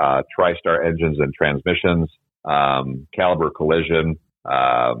added TriStar Engines and Transmissions, Caliber Collision,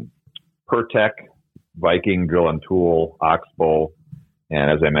 Pertec, Viking Drill and Tool, Oxbow, and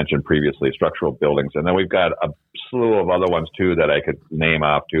as I mentioned previously, Structural Buildings. And then we've got a slew of other ones too that I could name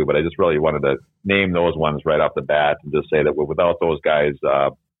off too, but I just really wanted to name those ones right off the bat and just say that without those guys,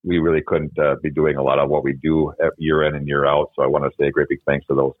 we really couldn't be doing a lot of what we do year in and year out. So I want to say a great big thanks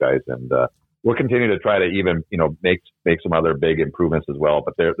to those guys, and we'll continue to try to even make some other big improvements as well.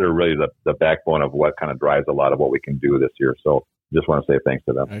 But they're really the backbone of what kind of drives a lot of what we can do this year. So just want to say thanks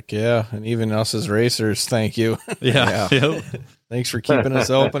to them. Heck yeah, and even us as racers, thank you. Yeah. Yep. Thanks for keeping us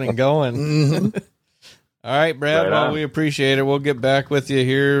open and going. Mm-hmm. All right, Brad. Right well, on. we appreciate it. We'll get back with you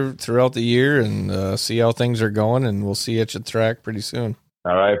here throughout the year and see how things are going, and we'll see you at your track pretty soon.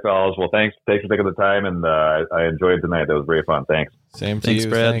 All right, fellas. Well, thanks for taking the time, and I enjoyed tonight. That was very fun. Thanks. Same to Thanks, you,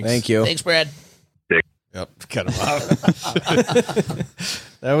 Brad. Thanks. Thank you. Thanks, Brad. Yep, cut him off.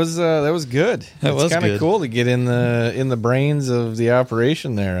 That was good. That was kind of good. cool to get in the brains of the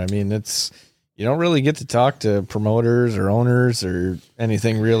operation there. I mean, you don't really get to talk to promoters or owners or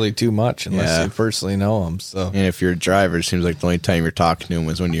anything really too much unless you personally know them. So And if you're a driver, it seems like the only time you're talking to him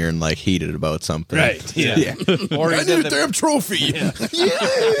is when you're in like heated about something. right, yeah. Or I he's need in a the, damn trophy. Yeah,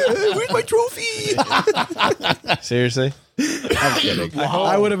 where's my trophy? seriously. I'm kidding.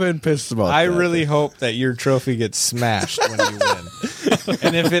 I would have been pissed about I that. really hope that your trophy gets smashed when you win.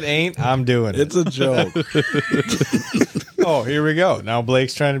 And if it ain't, I'm doing it. It's a joke. Oh, here we go. Now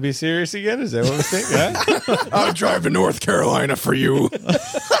Blake's trying to be serious again. Is that what we think? Huh? I'll drive to North Carolina for you.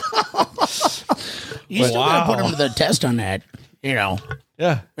 You still got to put him to the test on that. Yeah.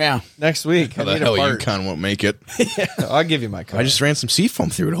 Yeah. Next week. How I the need a hell part. UConn won't make it? I'll give you my car. I just ran some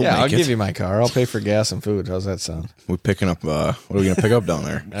seafoam through it. It'll I'll make it. give you my car. I'll pay for gas and food. How's that sound? We're picking up. What are we gonna pick up down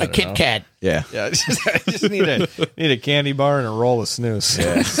there? A Kit Kat. Yeah. Yeah, I just need a candy bar and a roll of snooze.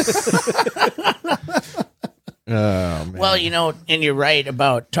 Oh, man. Well, and you're right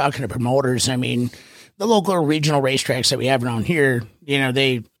about talking to promoters. I mean, the local or regional racetracks that we have around here,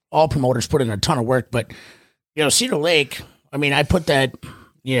 all promoters put in a ton of work, but, Cedar Lake, I mean, I put that,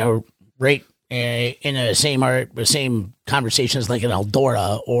 right in the same conversations like in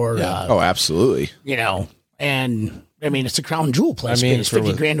Eldora or, Oh, absolutely. and I mean, it's a crown jewel place. I mean, It's for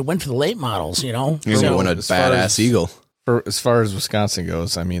 $50 grand to win for the late models, You're gonna win a as far badass as- eagle. As far as Wisconsin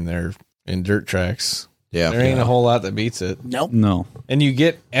goes, I mean, they're in dirt tracks. Yeah. There ain't a whole lot that beats it. Nope. No. And you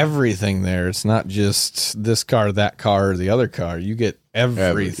get everything there. It's not just this car, that car, or the other car. You get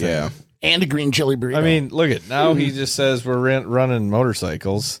everything. Yeah. And a green chili burrito. I mean, look at now. He just says we're running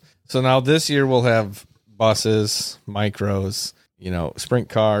motorcycles. So now this year we'll have buses, micros, sprint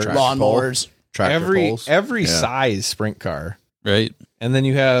cars, lawnmowers. Tractor poles. every Yeah. size sprint car, Right. and then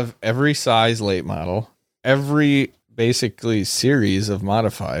you have every size late model, every basically series of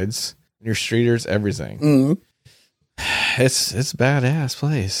modifieds, your streeters, everything. Mhm. It's a badass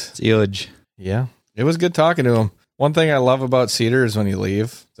place. It's huge. Yeah, it was good talking to him. One thing I love about Cedar is when you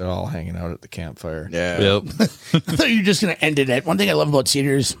leave, they're all hanging out at the campfire. Yeah. Yep. I thought you were just going to end it at one thing I love about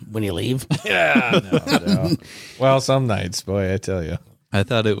Cedars when you leave. No. Well, some nights, boy, I tell you. I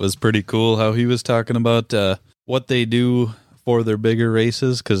thought it was pretty cool how he was talking about what they do for their bigger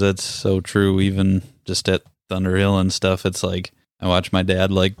races, because that's so true. Even just at Thunder Hill and stuff, it's like I watch my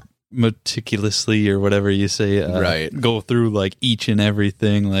dad like meticulously or whatever you say, go through like each and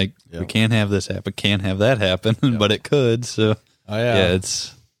everything. Like we can't have this happen, can't have that happen, but it could. So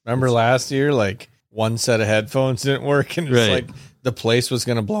it's. Remember last year, like one set of headphones didn't work, and it's like the place was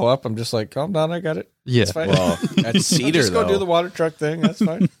going to blow up. I'm just like, calm down, I got it. Yeah. It's fine. Well, at Cedar, just go do the water truck thing. That's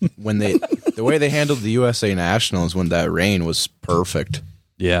fine. when the way they handled the USA Nationals when that rain was perfect.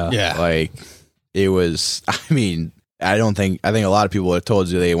 Yeah. Like it was. I mean, I think a lot of people would have told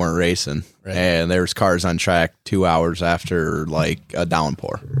you they weren't racing, and there was cars on track 2 hours after like a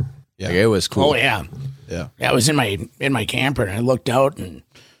downpour. Yeah, like, it was cool. Oh yeah. I was in my camper and I looked out and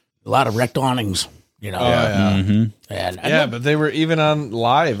a lot of wrecked awnings. You know. And but they were even on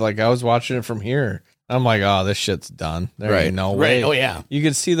live. Like I was watching it from here. I'm like, oh, this shit's done. There ain't no way. Right. Oh yeah. You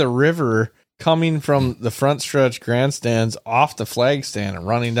could see the river coming from the front stretch grandstands off the flag stand and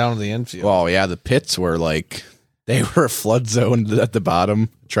running down to the infield. Well, yeah, the pits were like they were flood zoned at the bottom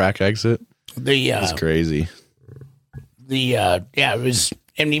track exit. It's crazy. It was,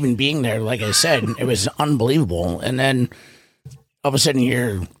 and even being there, like I said, it was unbelievable. And then all of a sudden, you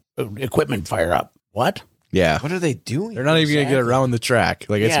hear equipment fire up. What? Yeah. What are they doing? They're not even going to get around the track.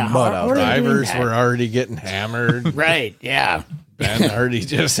 Like it's mud out there. Drivers were already getting hammered. Right. Yeah. Ben already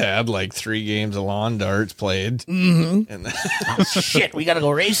just had like 3 games of lawn darts played. Mm-hmm. And oh, shit, we got to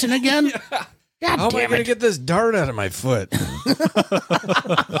go racing again? God how am I going to get this dart out of my foot?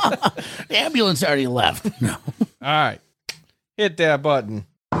 The ambulance already left. No. All right. Hit that button.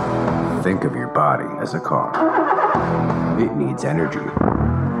 Think of your body as a car. It needs energy.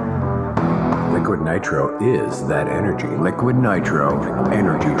 Liquid Nitro is that energy. Liquid Nitro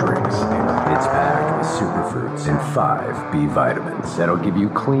energy drinks. It's packed with superfruits and 5 B vitamins that'll give you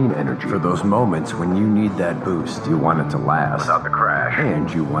clean energy for those moments when you need that boost. You want it to last without the crash,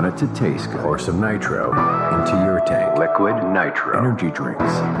 and you want it to taste good. Pour some nitro into your tank. Liquid Nitro energy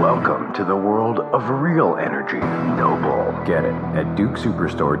drinks. Welcome to the world of real energy. No bull. Get it at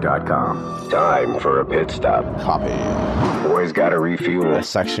DukeSuperstore.com. Time for a pit stop. Copy. Boys got to refuel. A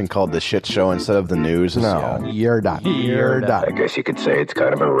section called the shit show instead of the news. No, you're done. You're I done. guess you could say it's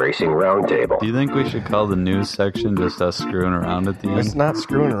kind of a racing roundtable. Do you think we should call the news section just us screwing around at the It's end? not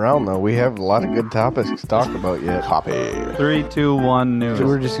screwing around though. We have a lot of good topics to talk about yet. Copy. 3, 2, 1, news. So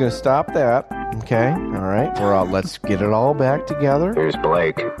we're just gonna stop that. Okay. All right. Let's get it all back together. Here's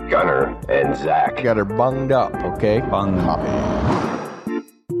Blake, Gunner, and Zach. Got her bunged up. Okay. Bung.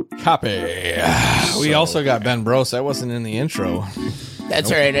 Copy. We also got Ben Brose. That wasn't in the intro. That's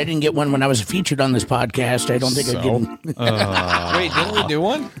all right. I didn't get one when I was featured on this podcast. I don't think I did. Wait, didn't we do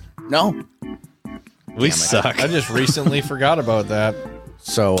one? No. We suck. I just recently forgot about that.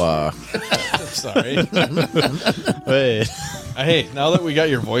 So Sorry. Wait. Hey, now that we got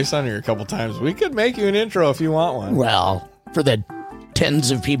your voice on here a couple times, we could make you an intro if you want one. Well, for the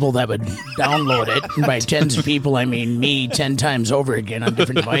tens of people that would download it, and by tens of people, I mean me 10 times over again on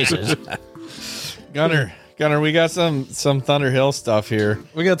different devices. Gunner, we got some Thunder Hill stuff here.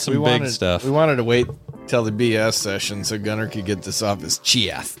 We got some big stuff. We wanted to wait till the BS session so Gunner could get this off his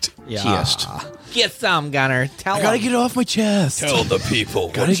chest. chest. Get some, Gunner. Tell I gotta get it off my chest. Tell the people.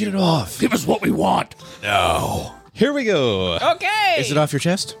 Gotta get it off. Give us what we want. No. Here we go. Okay. Is it off your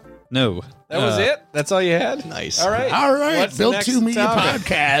chest? No. That was it? That's all you had? Nice. All right. All right. What's the Built next 2 Media topic?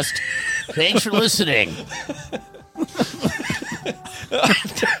 Podcast. Thanks for listening.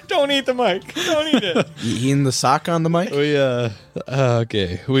 Don't eat the mic. Don't eat it. You eating the sock on the mic? We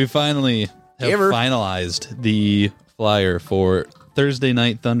okay. We finally have finalized the flyer for Thursday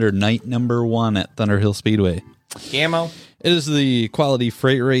Night Thunder night number 1 at Thunder Hill Speedway. Camo. It is the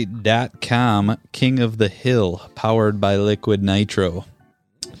QualityFreightRate.com King of the Hill, powered by Liquid Nitro.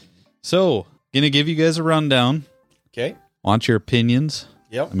 So, gonna give you guys a rundown. Okay. Want your opinions?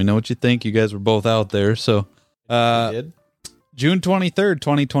 Yep. Let me know what you think. You guys were both out there. So, Did. June 23rd,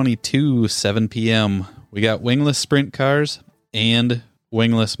 2022, 7 p.m. We got wingless sprint cars and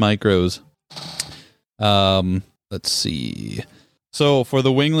wingless micros. Let's see. So for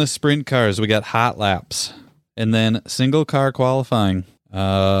the wingless sprint cars, we got hot laps and then single car qualifying.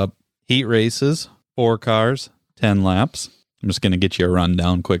 Heat races, 4 cars, 10 laps. I'm just going to get you a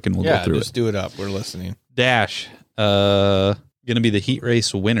rundown quick and we'll go through just do it up. We're listening. Dash, going to be the heat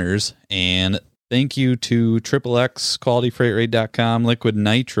race winners. And thank you to XXX, QualityFreightRate.com, Liquid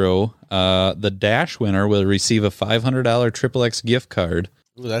Nitro. The Dash winner will receive a $500 XXX gift card.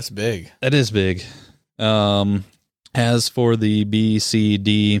 Ooh, that's big. That is big. As for the B, C,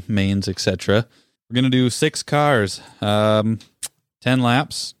 D mains, etc., we're gonna do 6 cars, 10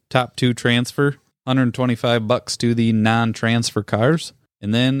 laps, top 2 transfer, $125 to the non-transfer cars,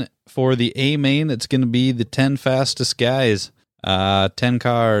 and then for the A main, it's gonna be the 10 fastest guys, 10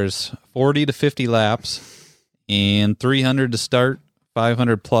 cars, 40 to 50 laps, and 300 to start,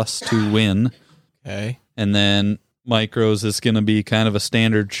 500 plus to win. Okay. And then micros is going to be kind of a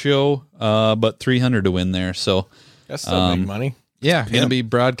standard show, but 300 to win there. So That's still big money. yeah, going to be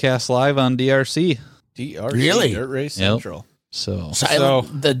broadcast live on DRC. DRC, Really? Dirt Race Central. So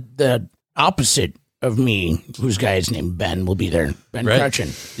Silent, the opposite of me, whose guy is named Ben, will be there. Ben Right.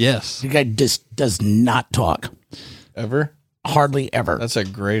 Crutchin. yes, The guy just does not talk. Ever? Hardly ever. That's a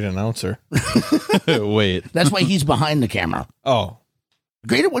great announcer. wait, That's why he's behind the camera. Oh,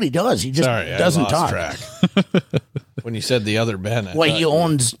 Great at what he does. He just sorry, doesn't I lost talk. track. When you said the other Ben, I Well,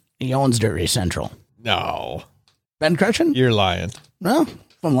 thought he owns Dirt Race Central. no, Ben Crutchin? you're lying. Well, if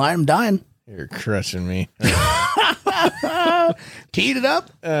I'm lying, I'm dying. You're crushing me. Teed it up.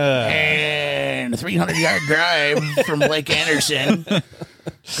 And a 300-yard drive from Blake Anderson.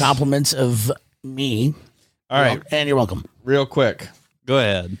 Compliments of me. All right, And you're welcome. real quick. go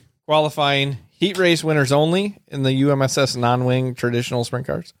ahead. Qualifying heat race winners only in the UMSS non-wing traditional sprint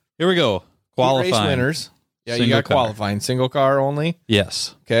cars. Here we go. Heat Qualifying race winners. Yeah, you Single got car. qualifying. Single car only.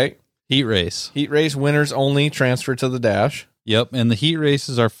 Yes, Okay. heat race. Heat race winners only transfer to the dash. Yep, and the heat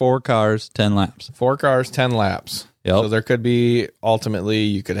races are 4 cars, 10 laps. 4 cars, 10 laps. Yep. So there could be, ultimately,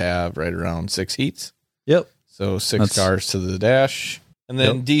 you could have right around 6 heats. Yep. So 6 That's- cars to the dash. And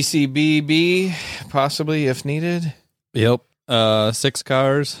then DCBB, possibly, if needed. Yep. 6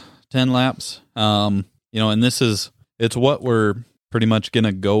 cars, 10 laps. And it's what we're pretty much going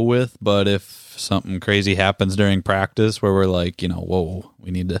to go with. But if something crazy happens during practice where we're like, whoa,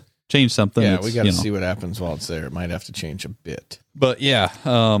 we need to change something. Yeah, it's, we got to see what happens while it's there. It might have to change a bit. But yeah,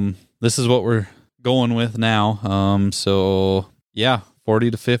 this is what we're going with now. So yeah,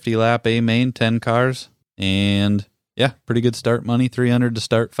 40 to 50 lap A main, 10 cars. And yeah, pretty good start money. 300 to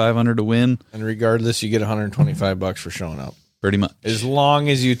start, 500 to win. And regardless, you get $125 for showing up. Pretty much. As long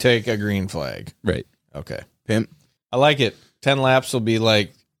as you take a green flag. Right. Okay. Pimp. I like it. 10 laps will be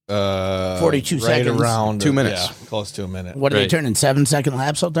like 42 right seconds. around 2 minutes. Yeah, close to a minute. What are they Right. turning 7-second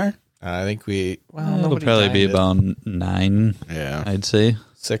laps out there? I think It'll nobody probably be timed it. about 9, Yeah. I'd say.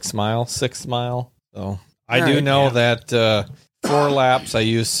 6 mile. So I All do right, know yeah. that 4 laps I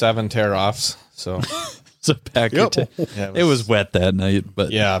used 7 tear offs. So So pack your Yep. yeah, It was wet that night,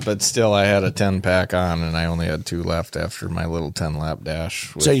 but yeah, but still I had a 10 pack on and I only had 2 left after my little 10 lap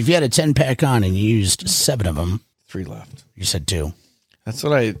dash with So if you had a 10-pack on and you used 7 of them, 3 left. you said 2. That's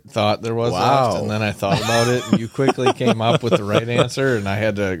what I thought there was Wow. left, and then I thought about it, and you quickly came up with the right answer, and I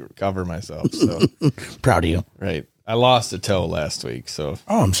had to cover myself. So, Proud of you. right, I lost a toe last week, so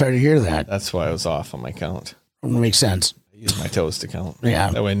Oh, I'm sorry to hear that. that's why I was off on my count. Makes sense. I use my toes to count. Yeah.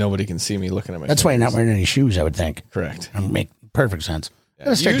 That way nobody can see me looking at my. That's why you're not fingers. wearing any shoes, I would think. Correct. That would make perfect sense. Yeah.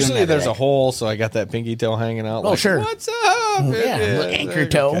 Gotta start doing Usually that there's today. a hole, so I got that pinky toe hanging out. Oh, sure. What's up? Yeah, little anchor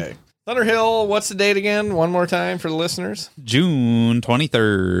toe. Thunderhill, what's the date again? One more time for the listeners. June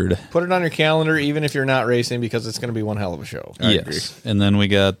 23rd. Put it on your calendar, even if you're not racing, because it's going to be one hell of a show. I agree. And then we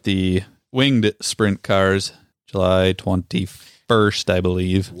got the winged sprint cars, July 21st, I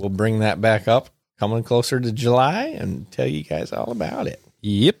believe. We'll bring that back up, coming closer to July, and tell you guys all about it.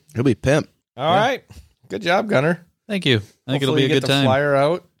 Yep. He'll be pimp. All right. Good job, Gunner. Thank you. I think it'll Hopefully be a you good get the time. flyer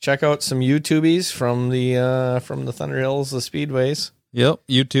out. Check out some YouTubies from the Thunder Hills, the Speedways, Yep.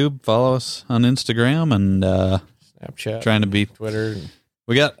 YouTube. Follow us on Instagram and Snapchat, trying to be. Twitter.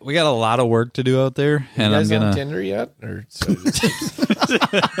 We got a lot of work to do out there, and you I'm guys on gonna. Tinder yet? Or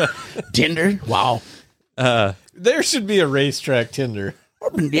Tinder? Wow. there should be a racetrack Tinder.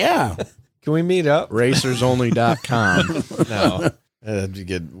 Yeah. Can we meet up? Racersonly.com. No, that'd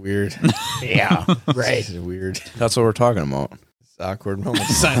get weird. Yeah. Right. It's weird. That's what we're talking about. It's awkward moment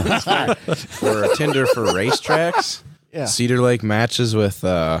of silence. For a Tinder for racetracks. Yeah. Cedar Lake matches with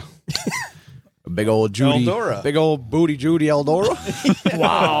a big old Judy. Eldora. Big old booty Judy Eldora.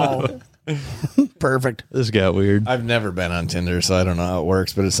 Wow. Perfect. This got weird. I've never been on Tinder, so I don't know how it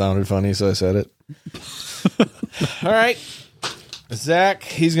works, but it sounded funny, so I said it. All right. Zach,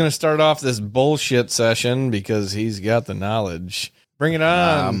 he's going to start off this bullshit session because he's got the knowledge. Bring it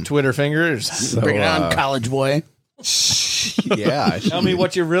on, Twitter fingers. Bring it on, college boy. Yeah. Tell me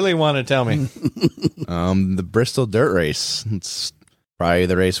what you really want to tell me. The Bristol Dirt Race. It's probably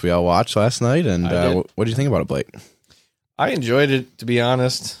the race we all watched last night. And I did. what do you think about it, Blake? I enjoyed it, to be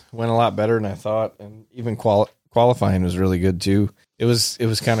honest. Went a lot better than I thought, and even qualifying was really good too. It was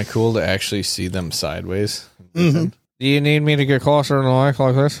kind of cool to actually see them sideways. Mm-hmm. Do you need me to get closer to the mic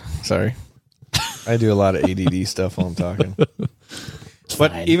like this? Sorry, I do a lot of ADD stuff while I'm talking.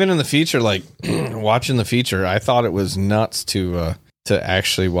 But even in the feature, like watching the feature, I thought it was nuts to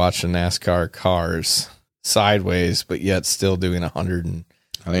actually watch the NASCAR cars sideways, but yet still doing 100 and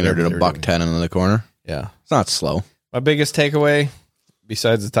I think they're doing $110 in the corner. Yeah, it's not slow. My biggest takeaway,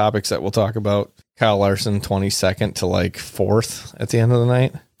 besides the topics that we'll talk about, Kyle Larson 22nd to like 4th at the end of the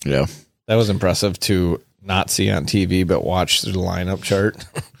night. Yeah, that was impressive to not see on TV, but watch the lineup chart.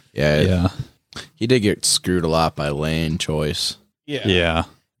 Yeah. He did get screwed a lot by lane choice. Yeah.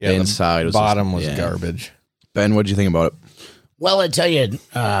 The inside was bottom was garbage. Ben, what'd you think about it? Well, I tell you,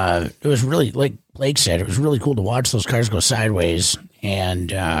 it was really, like Blake said, it was really cool to watch those cars go sideways.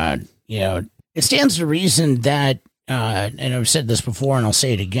 And, it stands to reason that, and I've said this before and I'll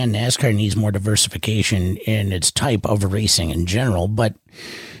say it again, NASCAR needs more diversification in its type of racing in general. But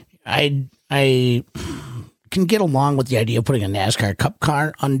I can get along with the idea of putting a NASCAR Cup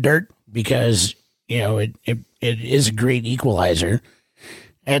car on dirt because, it is a great equalizer.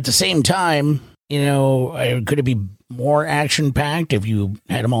 At the same time, could it be more action-packed if you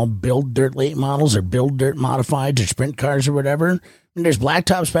had them all build dirt late models or build dirt modifieds or sprint cars or whatever? And there's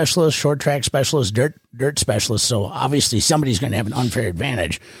blacktop specialists, short track specialists, dirt specialists, so obviously somebody's going to have an unfair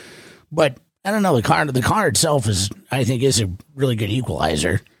advantage. But I don't know, the car itself I think is a really good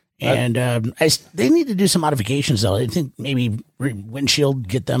equalizer. And they need to do some modifications, though. I think maybe windshield,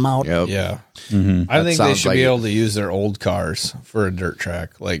 get them out. Yep. Yeah. Mm-hmm. I think they should be able to use their old cars for a dirt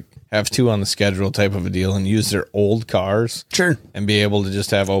track. Like, have 2 on the schedule type of a deal and use their old cars. Sure. And be able to just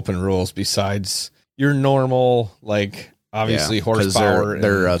have open rules besides your normal, like, obviously horsepower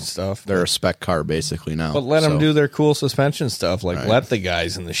and stuff. They're a spec car basically now. But let them do their cool suspension stuff. Like, let the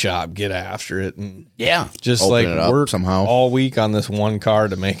guys in the shop get after it. And just open like it up work somehow all week on this one car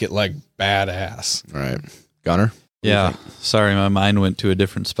to make it like badass. Right. Gunner? Yeah. Sorry, my mind went to a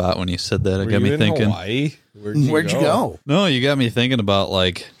different spot when you said that. It got me thinking. Hawaii? Where'd you go? No, you got me thinking about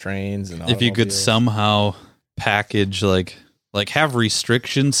like trains and if you could automobiles. somehow package like have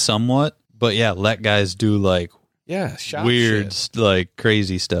restrictions somewhat, but let guys do like shop weird shit. like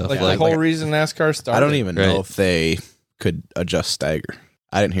crazy stuff. Like the whole reason NASCAR started. I don't even know if they could adjust stagger.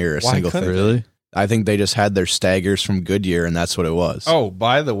 I didn't hear a single thing. Really? I think they just had their staggers from Goodyear, and that's what it was. Oh,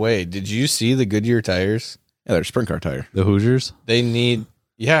 by the way, did you see the Goodyear tires? Yeah, they're sprint car tire. The Hoosiers? They need,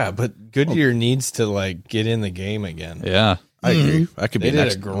 but Goodyear needs to like get in the game again. Yeah. I agree. That could be They did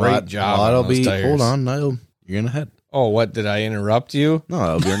next. a great job That'll on those be. tires. Hold on, Niall. You're in ahead. Oh, what, did I interrupt you? No,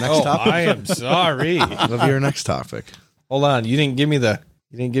 that'll be your next topic. I am sorry. That'll be your next topic. Hold on, you didn't give me the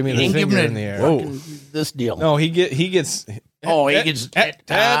finger in the air. Whoa. This deal. No, he gets. Oh, he gets.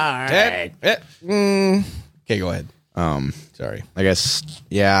 Okay, go ahead. Sorry. I guess,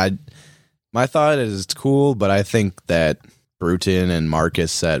 my thought is it's cool, but I think that Bruton and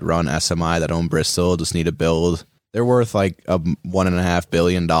Marcus that run SMI that own Bristol just need to build. They're worth like $1.5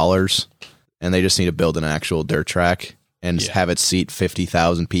 billion, and they just need to build an actual dirt track and have it seat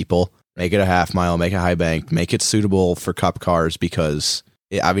 50,000 people. Make it a half mile, make it high bank, make it suitable for cup cars because,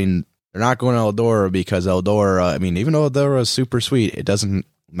 they're not going to Eldora because Eldora, even though Eldora is super sweet, it doesn't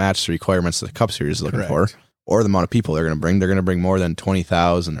match the requirements that the Cup Series is looking for or the amount of people they're going to bring. They're going to bring more than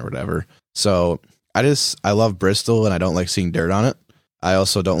 20,000 or whatever. So I love Bristol and I don't like seeing dirt on it. I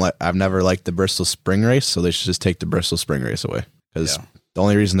also I've never liked the Bristol Spring Race, so they should just take the Bristol Spring Race away because the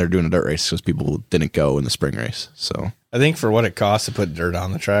only reason they're doing a dirt race is because people didn't go in the spring race. So I think for what it costs to put dirt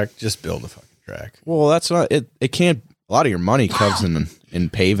on the track, just build a fucking track. Well, that's not it. It can't. A lot of your money comes in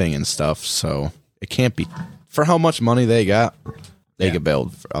paving and stuff, so it can't be for how much money they got. They could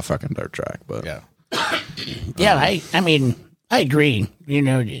build a fucking dirt track, but I agree.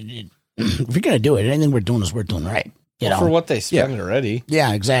 If you're gonna do it, anything we're doing is worth doing right. For what they spend already.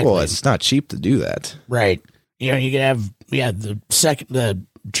 Yeah, exactly. Well, it's not cheap to do that, right? You could have the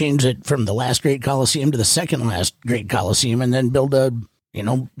change it from the last Great Coliseum to the second last Great Coliseum, and then build a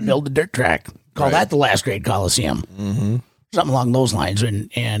dirt track. Call that the last Great Coliseum. Mm-hmm. Something along those lines. I don't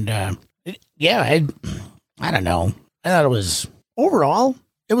know. I thought it was overall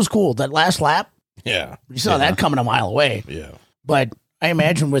it was cool. That last lap, you saw that coming a mile away. Yeah, but I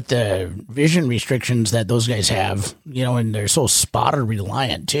imagine with the vision restrictions that those guys have, and they're so spotter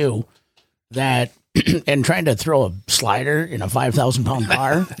reliant too, that and trying to throw a slider in a 5,000-pound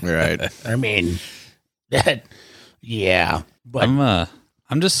car, right? But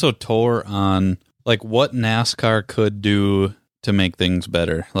I'm just so tore on like what NASCAR could do to make things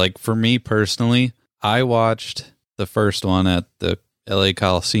better. Like for me personally, I watched the first one at the LA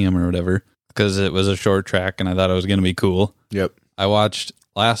Coliseum or whatever because it was a short track and I thought it was going to be cool. Yep. I watched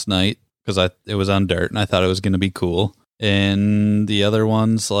last night because it was on dirt and I thought it was going to be cool. And the other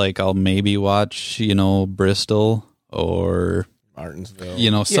ones, like I'll maybe watch, Bristol or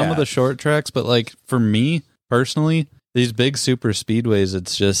Martinsville. Some of the short tracks. But like for me personally, these big super speedways,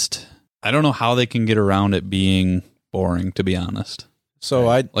 it's just, I don't know how they can get around it being boring, to be honest.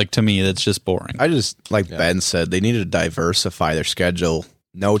 So to me, that's just boring. I just, like Ben said, they needed to diversify their schedule.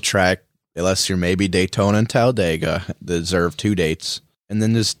 No track, unless you're maybe Daytona and Talladega, deserve 2 dates. And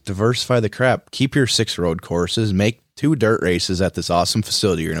then just diversify the crap. Keep your 6 road courses. Make 2 dirt races at this awesome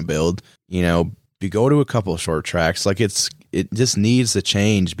facility you're going to build. You go to a couple of short tracks. Like it just needs to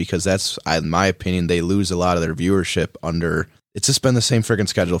change because that's, in my opinion, they lose a lot of their viewership under. It's just been the same freaking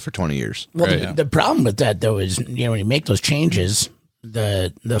schedule for 20 years. Well, the problem with that though is when you make those changes,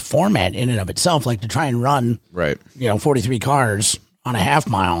 the format in and of itself, like to try and run 43 cars on a half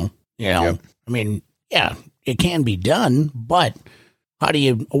mile. I mean, yeah, it can be done, but how do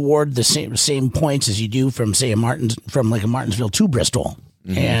you award the same points as you do from say a Martinsville to Bristol?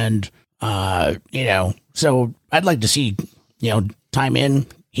 Mm-hmm. And so I'd like to see time in,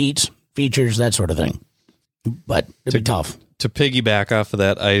 heats, features, that sort of thing. But it'd be tough. To piggyback off of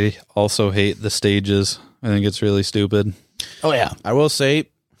that, I also hate the stages. I think it's really stupid. Oh yeah, I will say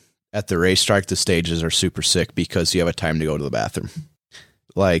at the racetrack the stages are super sick because you have a time to go to the bathroom.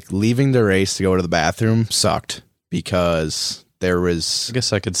 Like leaving the race to go to the bathroom sucked because there was. I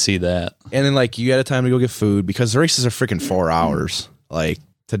guess I could see that. And then like you had a time to go get food because the races are freaking 4 hours. Like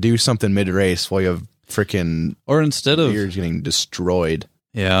to do something mid race while you have freaking instead of ears getting destroyed.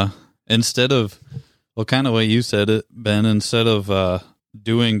 Yeah, instead of kind of what you said, Ben. Instead of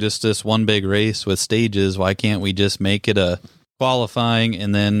doing just this one big race with stages, why can't we just make it a qualifying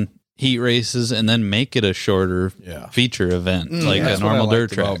and then heat races and then make it a shorter feature event like a normal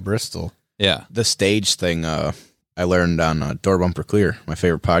dirt track? About Bristol. Yeah, the stage thing. I learned on Door Bumper Clear, my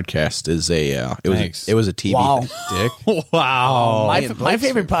favorite podcast, is it was a TV. Wow, Dick. Wow, my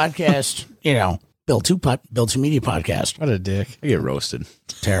favorite podcast. Bill 2 Media podcast. What a dick. I get roasted.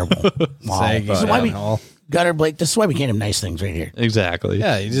 Terrible. Wow. This is why we Gutter Blake. This is why we can't have nice things right here. Exactly.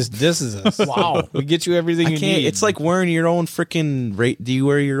 Yeah, he just disses us. Wow. We get you everything you need. It's like wearing your own freaking do you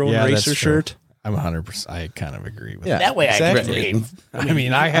wear your own racer shirt? I'm 100%. I kind of agree with Yeah, that. That way exactly. I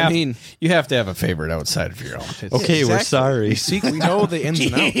agree. You have to have a favorite outside of your own. Okay, we're sorry. We know the ins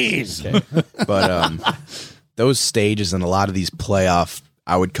and outs. Okay. But those stages and a lot of these playoff,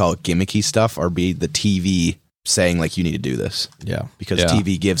 I would call it gimmicky stuff, or be the TV saying like you need to do this. Yeah. Because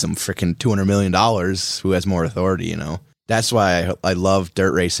TV gives them freaking $200 million. Who has more authority? That's why I love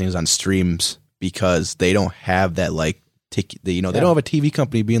dirt racings on streams because they don't have that they don't have a TV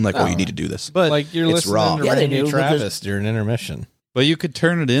company being like, oh, you need to do this. But like you're it's listening raw. to Randy Travis during intermission. But you could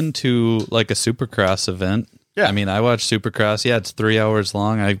turn it into like a Supercross event. Yeah. I mean, I watch Supercross. Yeah, it's 3 hours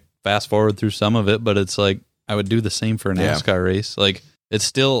long. I fast forward through some of it, but it's like I would do the same for a NASCAR race. Like it's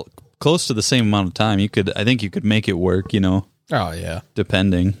still close to the same amount of time. I think you could make it work, Oh yeah.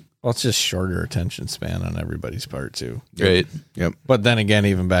 Depending. Well, it's just shorter attention span on everybody's part too. Right. Yep. But then again,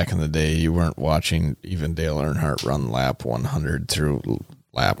 even back in the day, you weren't watching even Dale Earnhardt run lap 100 through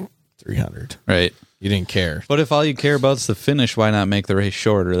lap 300. Right. You didn't care. But if all you care about is the finish, why not make the race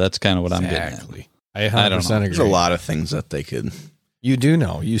shorter? That's kind of what I'm getting at. I 100% agree. There's a lot of things that they could. You do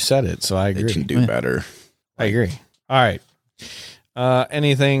know. You said it, so I agree. They can do better. I agree. All right.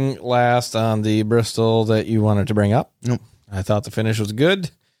 Anything last on the Bristol that you wanted to bring up? Nope. I thought the finish was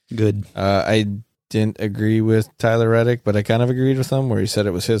good. Good. I didn't agree with Tyler Reddick, but I kind of agreed with him where he said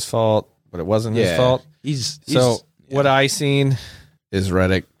it was his fault, but it wasn't his fault. What I seen is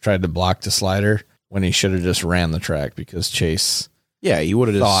Reddick tried to block the slider when he should have just ran the track because Chase he would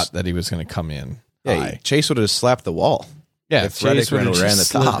have thought that he was going to come in. Yeah, Chase would have slapped the wall. Yeah, if Chase Reddick would have ran the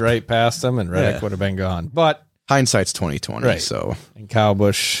slid top right past him, and Reddick would have been gone. But hindsight's 20/20. Right. So and Kyle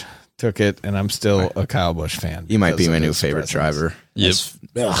Busch took it, and I'm still a Kyle Busch fan. He might be my new favorite driver. Yep.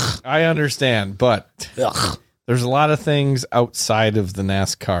 I understand, but there's a lot of things outside of the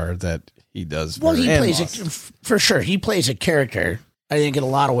NASCAR that he does. Well, he plays for sure. He plays a character, I think, in a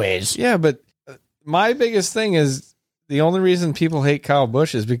lot of ways. Yeah, but my biggest thing is the only reason people hate Kyle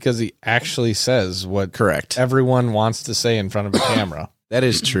Busch is because he actually says what everyone wants to say in front of a camera. That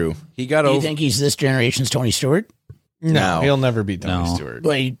is true. He got Do over. you think he's this generation's Tony Stewart? No, he'll never be Tony Stewart.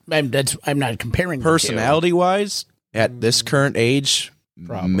 Well, I'm not comparing personality wise at this current age.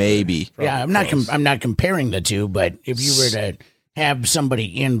 Probably. Maybe. Yeah, I'm not comparing the two, but if you were to have somebody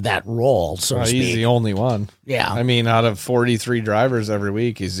in that role, so to speak. He's the only one. Yeah. I mean, out of 43 drivers every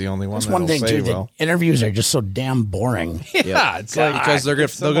week, he's the only one. That's that'll one thing, say, too. well, The interviews are just so damn boring. yeah, it's like Because they'll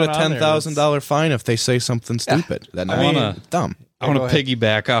get a $10,000 fine if they say something stupid. That dumb. I want go to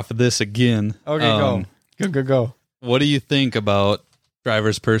piggyback off of this again. Okay, go. What do you think about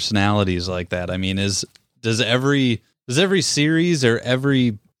drivers' personalities like that? I mean, does every series or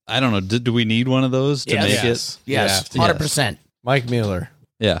every, I don't know, do we need one of those to make it? Yes, Yeah. 100%. Mike Mueller,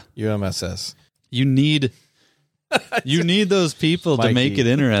 Yeah. UMSS. You need those people to Mikey. make it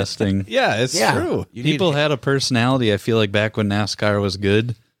interesting. Yeah, it's true. People had a personality, I feel like, back when NASCAR was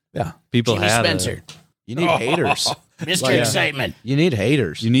good. Yeah. People Jimmy had Spencer, You need haters. Mr. Excitement. You need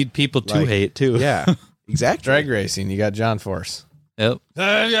haters. You need people to hate, too. Yeah, exactly. Drag racing, you got John Force. Yep.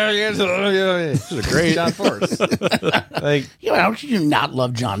 This is a great John Force. Like, How could you not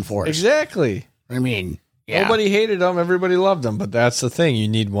love John Force? exactly. I mean, yeah. Nobody hated him. Everybody loved him. But that's the thing. You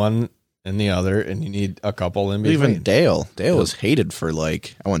need one and the other, and you need a couple in between. Even Dale. Dale was hated for I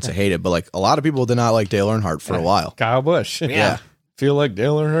wouldn't say hated, but a lot of people did not like Dale Earnhardt for a while. Kyle Busch. Yeah. Feel like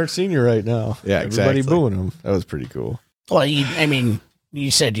Dale Earnhardt Sr. right now. Yeah, Everybody exactly. booing him. That was pretty cool. Well, you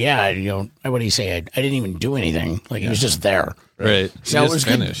said, what did he say? I didn't even do anything. He was just there. Right. So just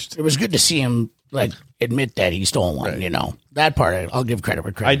finished. It was good to see him admit that he stole one. That part I'll give credit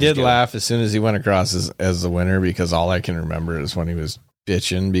where credit. I did is due. laugh as soon as he went across as the winner because all I can remember is when he was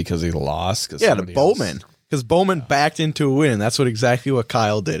bitching because he lost. Yeah, to Bowman. Because Bowman backed into a win. That's exactly what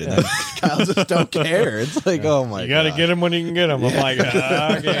Kyle did. And then Kyle just don't care. It's like, oh my God. You got to get him when you can get him. I'm like,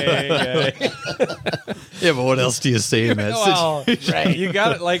 okay. Yeah, but what else do you say in that Well, situation? right. You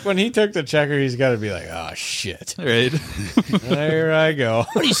got it. Like when he took the checker, he's got to be like, oh, shit. Right. There I go.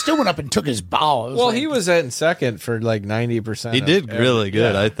 But he still went up and took his bow. It was Well, like- he was in second for 90%. He did really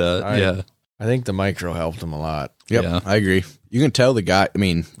good, Yeah. I thought. I think the micro helped him a lot. Yep, Yeah. I agree. You can tell the guy. I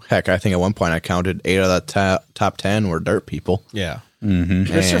mean, heck, I think at one point I counted 8 of the top 10 were dirt people. Yeah.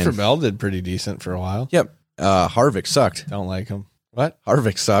 Mm-hmm. Christopher And- Bell did pretty decent for a while. Yep. Harvick sucked. Don't like him. What?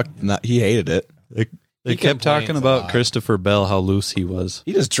 Harvick sucked. He hated it. They kept talking complains a about lot. Christopher Bell, how loose he was.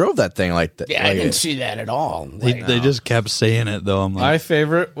 He just drove that thing like that. Yeah, I didn't see that at all. They just kept saying it, though. I'm My like,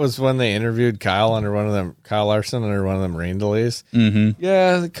 favorite was when they interviewed Kyle Larson under one of them rain delays. mm-hmm.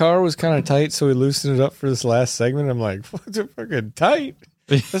 Yeah, the car was kind of tight, so we loosened it up for this last segment. I'm like, what's it fucking tight?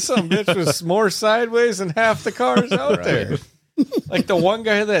 This son of a bitch was more sideways than half the cars out there. Like the one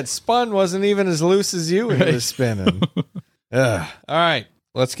guy that spun wasn't even as loose as you when he was spinning. Ugh. All right,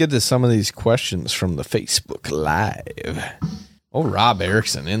 let's get to some of these questions from the Facebook Live. Oh, Rob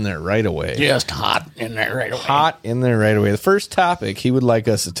Erickson in there right away. Just hot in there right away. Hot in there right away. The first topic he would like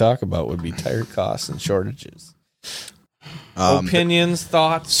us to talk about would be tire costs and shortages. Opinions,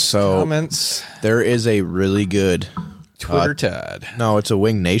 thoughts, comments. There is a really good Twitter Todd. No, it's a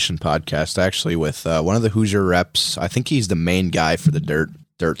Wing Nation podcast actually with one of the Hoosier reps. I think he's the main guy for the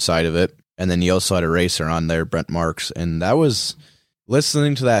dirt side of it. And then you also had a racer on there, Brent Marks. And that was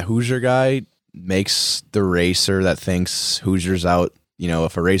listening to that Hoosier guy makes the racer that thinks Hoosiers out,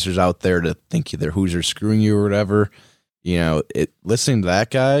 if a racer's out there to think they're Hoosiers screwing you or whatever, listening to that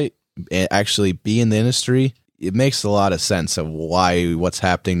guy actually be in the industry, it makes a lot of sense of why what's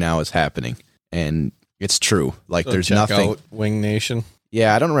happening now is happening. And it's true. Like So there's check nothing. out Wing Nation.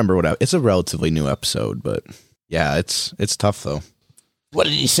 Yeah, I don't remember it's a relatively new episode, but yeah, it's tough though. What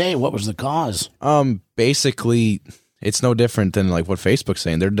did he say? What was the cause? Basically it's no different than like what Facebook's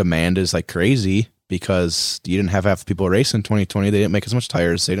saying. Their demand is like crazy because you didn't have half the people racing in 2020. They didn't make as much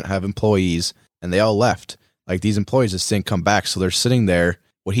tires. They didn't have employees and they all left. Like these employees just didn't come back. So they're sitting there.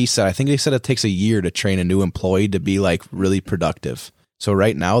 What he said, I think they said it takes a year to train a new employee to be like really productive. So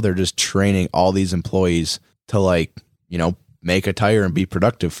right now they're just training all these employees to make a tire and be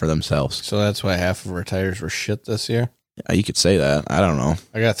productive for themselves. So that's why half of our tires were shit this year. Yeah, you could say that. I don't know.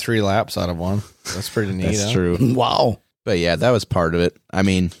 I got 3 laps out of one. That's pretty neat. That's huh? true. Wow. But yeah, that was part of it. I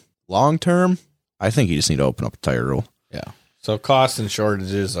mean, long term, I think you just need to open up a tire rule. Yeah. So costs and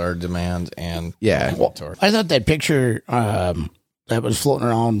shortages are demand and Yeah. inventory. I thought that picture that was floating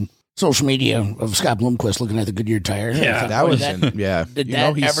around social media of Scott Bloomquist looking at the Goodyear tire. Yeah, That was, Did yeah.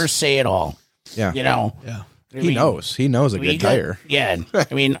 that ever say it all? Yeah. Yeah. He knows. He knows a good tire. Yeah.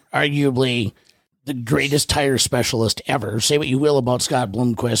 I mean, arguably the greatest tire specialist ever. Say what you will about Scott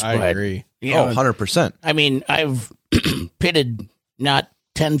Bloomquist, I but agree. you know, 100%. I mean, I've pitted not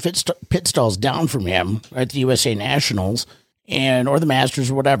 10 pit stalls down from him at the USA Nationals or the Masters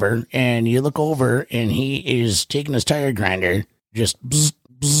or whatever, and you look over and he is taking his tire grinder, just bzz,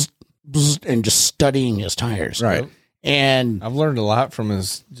 bzz, bzz, and just studying his tires. Right. And I've learned a lot from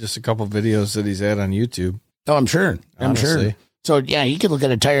his just a couple videos that he's had on YouTube. I'm sure. Honestly. So yeah, you could look at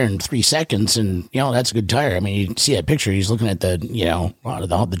a tire in 3 seconds, and that's a good tire. I mean, you see that picture. He's looking at the a lot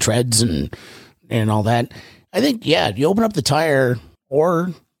of the treads and all that. I think you open up the tire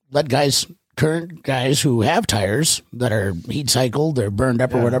or let current guys who have tires that are heat cycled or burned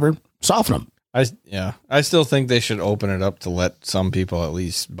up or whatever, soften them. I still think they should open it up to let some people at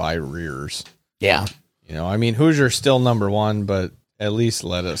least buy rears. Yeah. I mean, Hoosier's still number one, but at least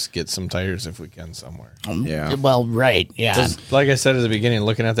let us get some tires if we can somewhere. Yeah. Well, right. Yeah. Just like I said at the beginning,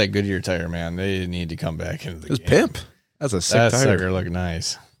 looking at that Goodyear tire, man, they need to come back into the It was game. pimp. That's a sick That tire. sucker look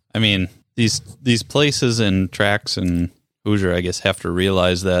nice. I mean, these places and tracks and Hoosier, I guess, have to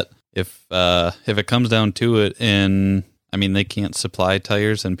realize that if it comes down to it, and I mean, they can't supply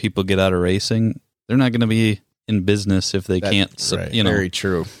tires and people get out of racing, they're not going to be in business if they can't. right. Very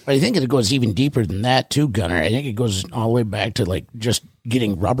true. But I think it goes even deeper than that too, Gunner. I think it goes all the way back to like just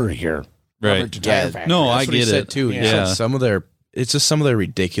getting rubber here. Rubber Right. to tire factory. No, That's I what he get said it too. He Yeah. said it's just some of their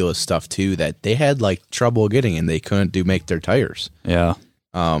ridiculous stuff too that they had like trouble getting and they couldn't make their tires. Yeah.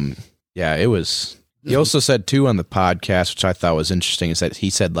 Yeah, it was. He also said too on the podcast, which I thought was interesting, is that he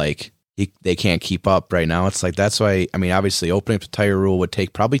said like they can't keep up right now. It's like that's why. I mean, obviously, opening up the tire rule would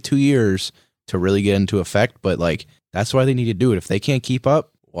take probably 2 years to really get into effect, but like that's why they need to do it. If they can't keep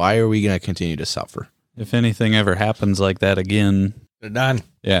up, why are we going to continue to suffer? If anything ever happens like that again, They're done.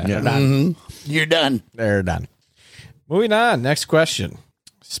 yeah. You're done. They're done. Moving on. Next question.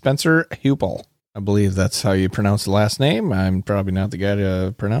 Spencer Hupel. I believe that's how you pronounce the last name. I'm probably not the guy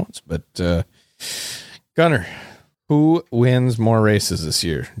to pronounce, but Gunner, who wins more races this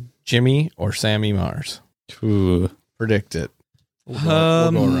year, Jimmy or Sammy Mars? Ooh. Predict it. We'll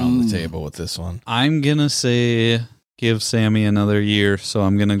go around the table with this one. I'm going to say give Sammy another year, so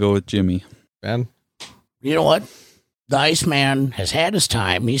I'm going to go with Jimmy. Ben? You know what? The Iceman has had his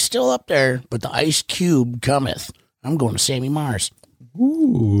time. He's still up there, but the Ice Cube cometh. I'm going to Sammy Mars.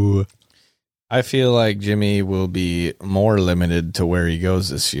 Ooh. I feel like Jimmy will be more limited to where he goes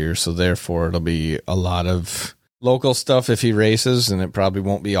this year, so therefore it'll be a lot of local stuff if he races, and it probably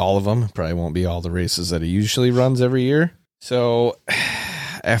won't be all of them. It probably won't be all the races that he usually runs every year. So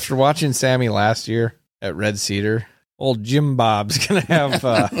after watching Sammy last year at Red Cedar, old Jim Bob's gonna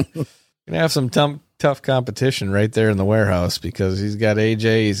have some tough competition right there in the warehouse because he's got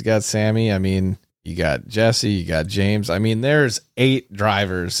AJ, he's got Sammy. I mean, you got Jesse, you got James. I mean, there's 8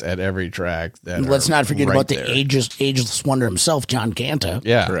 drivers at every track. Let's not forget right about there. the ageless wonder himself, John Canta.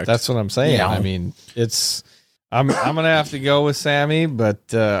 Yeah, Correct. that's what I'm saying. Yeah. I mean, I'm gonna have to go with Sammy,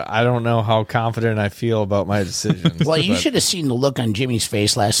 but I don't know how confident I feel about my decisions. Well, you But should have seen the look on Jimmy's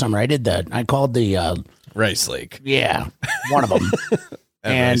face last summer. I called the Rice Lake. one of them,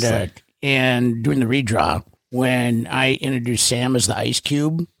 Rice Lake. and doing the redraw when I introduced Sam as the Ice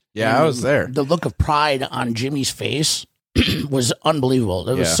Cube. Yeah, I was there. The look of pride on Jimmy's face was unbelievable.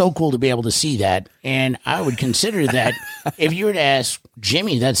 It was Yeah. so cool to be able to see that. And I would consider that if you were to ask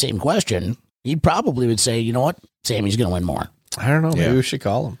Jimmy that same question, he probably would say, you know what? Sammy's going to win more. I don't know. Maybe Yeah. we should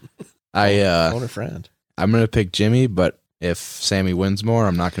call him. Phone a friend. I'm gonna pick Jimmy, but if Sammy wins more,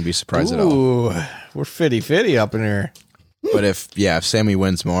 I'm not gonna be surprised at all. Ooh, we're fitty up in here. But if Sammy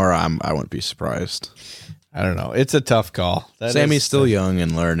wins more, I wouldn't be surprised. I don't know. It's a tough call. Sammy's still young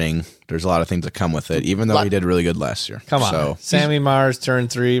and learning. There's a lot of things that come with it, even though he did really good last year. Come on. So, Sammy Mars, turn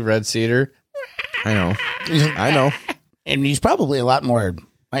 3, Red Cedar. I know. And he's probably a lot more,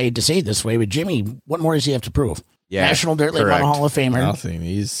 I hate to say it this way, but Jimmy, what more does he have to prove? Yeah, National Dirt Late correct. Model Hall of Famer. Nothing.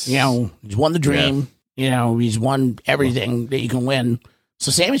 He's He's won the dream. He's won everything that you can win.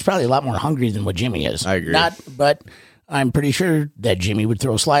 So Sammy's probably a lot more hungry than what Jimmy is. I agree. But I'm pretty sure that Jimmy would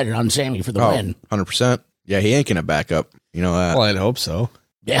throw a slider on Sammy for the win. 100%. Yeah, he ain't gonna back up. You know that. well, I'd hope so.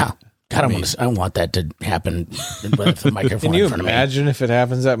 Yeah. God, I want that to happen with the microphone Can you in front of me. imagine if it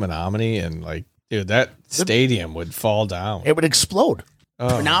happens at Menominee and like, dude, that stadium would fall down. It would explode.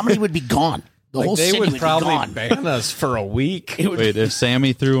 Menominee would be gone. The whole Like they city would would probably be gone. ban us for a week. It would, Wait, if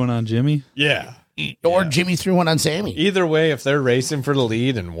Sammy threw one on Jimmy? Yeah. or Jimmy threw one on Sammy. Either way, if they're racing for the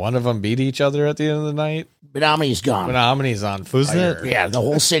lead and one of them beat each other at the end of the night, Menominee's gone. Menominee's on fire. Yeah, the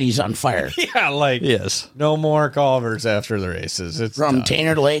whole city's on fire. Yeah, like Yes. no more Culvers after the races. It's From done.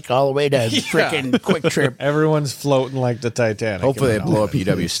 Tanner Lake all the way to frickin' Quick Trip. Everyone's floating like the Titanic. Hopefully, they in blow up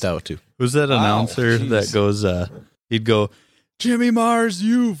Menominee. UW Stout too. Who's that announcer jeez. that goes, he'd go, Jimmy Mars,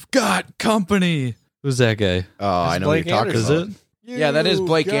 you've got company. Who's that guy? Oh, I know what Blake you're talking Anderson. about. Is it? Yeah, that is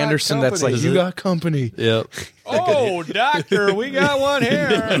Blake You got Anderson. That's like company. you got company. Yep. Oh, doctor, we got one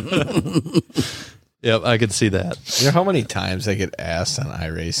here. Yep, I could see that. You know how many times I get asked on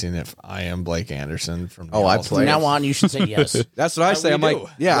iRacing if I am Blake Anderson from the Oh, I All-Star? play. From now on, you should say yes. That's what I say. we I'm like, do.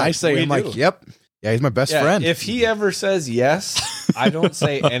 yeah, I Right, say, we I'm like, do. yep. Yeah, he's my best friend. If he ever says yes, I don't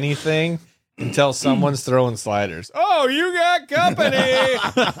say anything until someone's throwing sliders. Oh, you got company.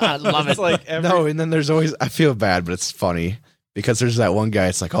 I love It's it. like every, No, and then there's always, I feel bad, but it's funny because there's that one guy.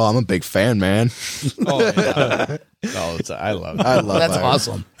 It's like, oh, I'm a big fan, man. oh, yeah. No, I love it. I love That's that.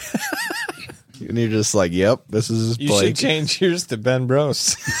 awesome. And you're just like, yep, this is You Blake. should change yours to Ben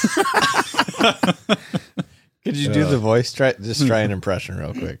Bros. Could you do the voice? Try an impression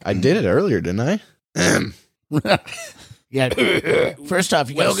real quick. I did it earlier, didn't I? Yeah. First off,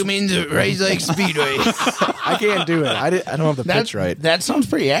 you guys, into Race Lake Speedway. I can't do it. I don't have the pitch right. That sounds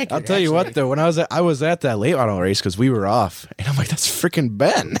pretty accurate. I'll tell you what, though, when I was at that late model race because we were off, and I'm like, that's freaking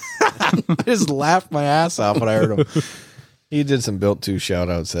Ben. I just laughed my ass off when I heard him. He did some Built 2 shout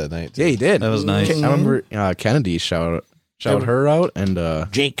outs that night. Yeah, he did. That was nice. I remember Kennedy shout her out and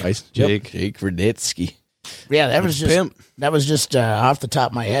Jake. Jake. Jake Verditsky. Yeah, that was just Pimp. off the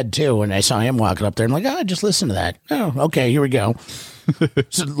top of my head too. When I saw him walking up there, I'm like, just listen to that. Oh, okay, here we go.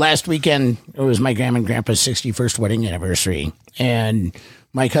 So last weekend it was my grandma and grandpa's 61st wedding anniversary, and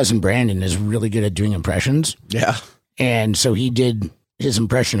my cousin Brandon is really good at doing impressions, Yeah. and so he did his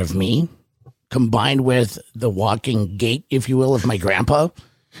impression of me, combined with the walking gait, if you will, of my grandpa.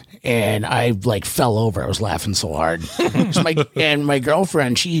 And I fell over. I was laughing so hard. So my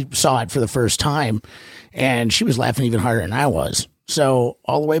girlfriend, she saw it for the first time, and she was laughing even harder than I was. So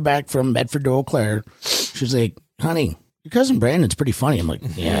all the way back from Medford to Eau Claire, she was like, honey, your cousin Brandon's pretty funny. I'm like,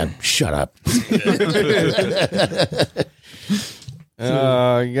 yeah, shut up.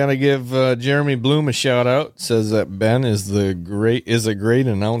 You gotta give Jeremy Bloom a shout out. Says that Ben is a great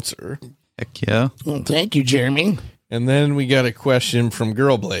announcer. Heck yeah. Well, thank you, Jeremy. And then we got a question from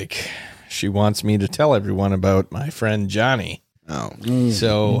Girl Blake. She wants me to tell everyone about my friend Johnny. Oh.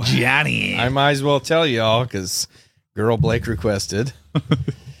 So Johnny. I might as well tell y'all because Girl Blake requested.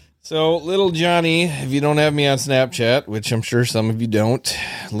 So little Johnny, if you don't have me on Snapchat, which I'm sure some of you don't,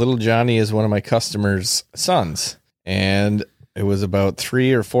 little Johnny is one of my customers' sons. And it was about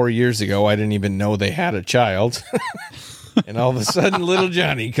 3 or 4 years ago. I didn't even know they had a child. And all of a sudden, little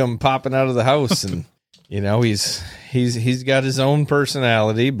Johnny come popping out of the house, and you know he's got his own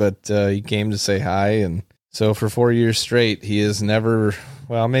personality, but he came to say hi, and so for 4 years straight, he is never,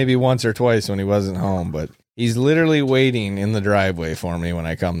 well, maybe once or twice when he wasn't home, but he's literally waiting in the driveway for me when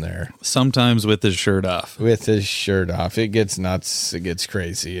I come there Sometimes with his shirt off. with his shirt off. It gets nuts, it gets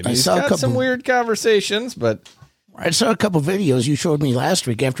crazy, and I he's saw a got some couple- weird conversations, but. I saw a couple videos you showed me last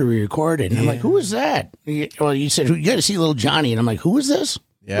week after we recorded. And I'm like, who is that? Well, you said, you got to see little Johnny. And I'm like, who is this?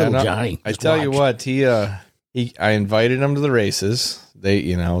 Yeah, little no, Johnny. I Just tell you watch. what, I invited him to the races. They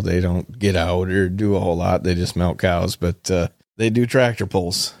don't get out or do a whole lot. They just milk cows, but they do tractor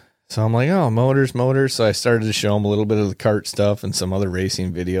pulls. So I'm like, oh, motors. So I started to show him a little bit of the kart stuff and some other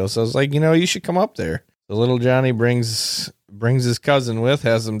racing videos. So I was like, you should come up there. So little Johnny brings his cousin with,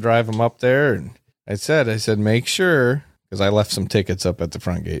 has them drive him up there. And I said, make sure, because I left some tickets up at the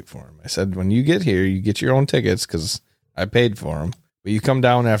front gate for him. I said, when you get here, you get your own tickets because I paid for them. But you come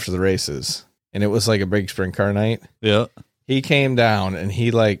down after the races. And it was like a big sprint car night. Yeah. He came down and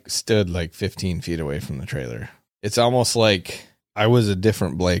he stood 15 feet away from the trailer. It's almost like I was a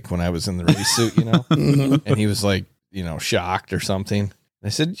different Blake when I was in the race suit, and he was shocked or something. And I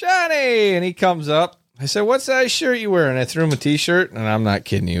said, Johnny, and he comes up. I said, what size shirt you wearing? I threw him a t-shirt, and I'm not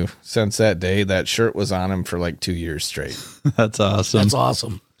kidding you. Since that day, that shirt was on him for 2 years straight. That's awesome. That's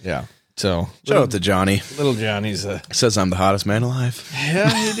awesome. Yeah. So Shout out to Johnny. little Johnny's Says I'm the hottest man alive. yeah,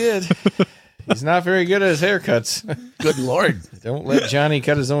 he did. He's not very good at his haircuts. Good Lord. Don't let Johnny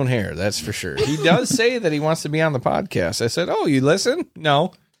cut his own hair. That's for sure. He does say that he wants to be on the podcast. I said, oh, you listen?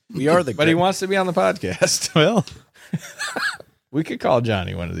 No, We are the but he wants to be on the podcast. Well, We could call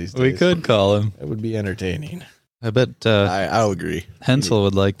Johnny one of these days. we could call him. It would be entertaining. I bet I'll agree. Hensel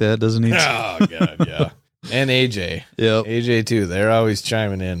would like that, doesn't he? Oh, God, yeah. And AJ. Yep. AJ, too. They're always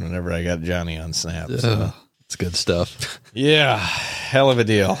chiming in whenever I got Johnny on Snap. So. It's good stuff. Yeah, hell of a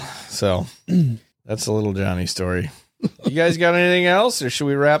deal. So that's a little Johnny story. You guys got anything else, or should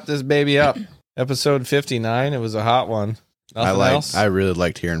we wrap this baby up? Episode 59. It was a hot one. Nothing else? I really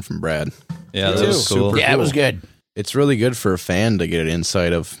liked hearing from Brad. Yeah, Me that too. was cool. Super Yeah, it was good. It's really good for a fan to get an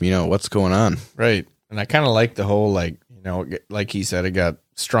insight of, what's going on. Right. And I kind of like the whole, like he said, it got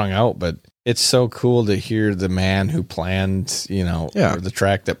strung out, but it's so cool to hear the man who planned, or the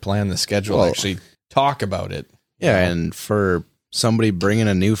track that planned the schedule actually talk about it. Yeah, and for somebody bringing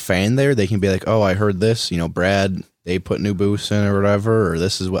a new fan there, they can be like, oh, I heard this, Brad, they put new booths in or whatever, or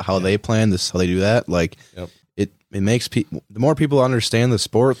this is how they plan, this is how they do that. Yep. It makes people, the more people understand the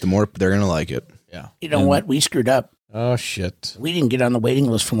sport, the more they're going to like it. Yeah. You know what? We screwed up. Oh, shit. We didn't get on the waiting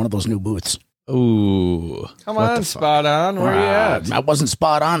list for one of those new booths. Ooh. Come on, spot on. Where you at? I wasn't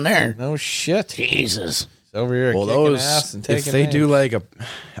spot on there. No shit. Jesus. It's over here Well, kicking those ass and if taking they names. do like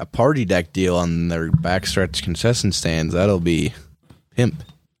a party deck deal on their backstretch concession stands, that'll be pimp.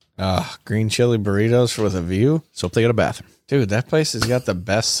 Green chili burritos with a view. So if they got a bathroom, Dude, that place has got the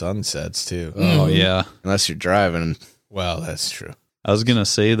best sunsets, too. Oh, yeah. unless you're driving. Well, that's true. I was going to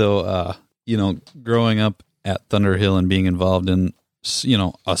say, though, growing up at Thunderhill and being involved in,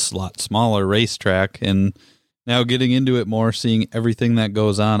 a lot smaller racetrack and now getting into it more, seeing everything that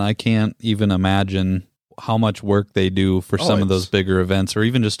goes on, I can't even imagine how much work they do for some of those bigger events or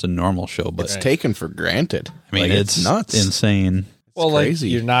even just a normal show. But It's taken for granted. I mean, Like, it's nuts. insane. Well, crazy.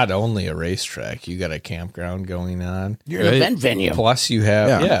 like, you're not only a racetrack. You got a campground going on. You're an event venue. Plus, you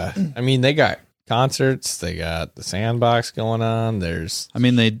have, Yeah. I mean, they got concerts. They got the sandbox going on. There's, I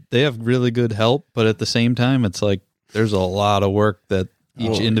mean, they have really good help, but at the same time, it's like there's a lot of work that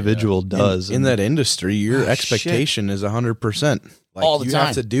each individual does. In that industry, your Oh, expectation is 100%. Like, All the you time.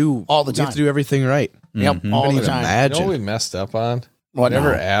 have to do All the You have time. to do everything right. Yep, all Couldn't the even time. you know imagine. what we messed up on? What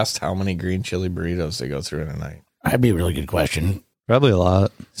Never now? asked how many green chili burritos they go through in a night. That'd be a really good question. Probably a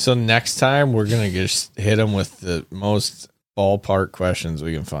lot. So next time, we're going to just hit them with the most ballpark questions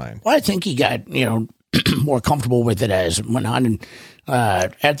we can find. Well, I think he got, more comfortable with it as went on and,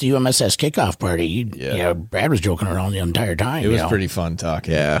 at the UMSS kickoff party. Brad was joking around the entire time. It was pretty fun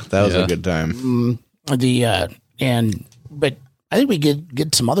talking. Yeah, that was Yeah. a good time. But I think we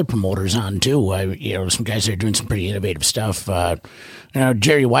get some other promoters on too. Some guys that are doing some pretty innovative stuff.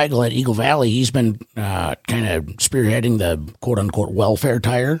 Jerry Weigel at Eagle Valley, he's been kind of spearheading the quote unquote welfare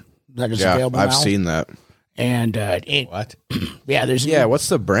tire that is Yeah, available I've now. seen that. And What? there's What's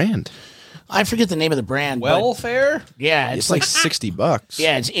the brand? I forget the name of the brand. but Welfare? yeah, It's like $60.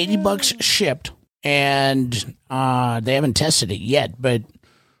 yeah, it's $80 shipped, and they haven't tested it yet, but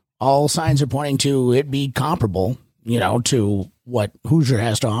all signs are pointing to it be comparable, to what Hoosier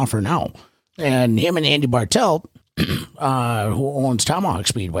has to offer now. And him and Andy Bartelt, who owns Tomahawk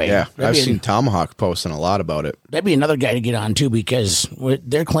Speedway, Yeah, that'd I've be seen Tomahawk posting a lot about it. that'd be another guy to get on too, because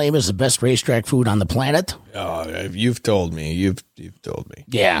their claim is the best racetrack food on the planet. Oh, you've told me. You've told me.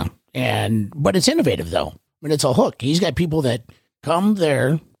 Yeah, but it's innovative though. I mean, it's a hook. He's got people that come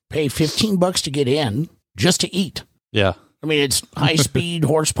there, pay $15 to get in just to eat. Yeah. I mean, it's high speed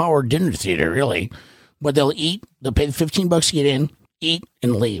horsepower dinner theater, really. But they'll eat. They'll pay the $15 to get in, eat,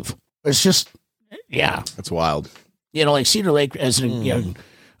 and leave. It's just, yeah. That's wild. Like Cedar Lake as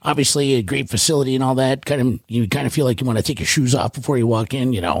obviously a great facility and all that. You kind of feel like you want to take your shoes off before you walk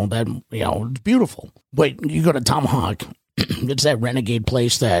in. It's beautiful. But you go to Tomahawk, it's that renegade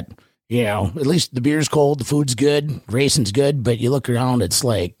place that, at least the beer's cold, the food's good, racing's good. But you look around, it's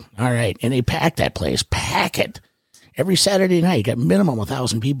like, all right, and they pack that place, pack it. Every Saturday night, you got minimum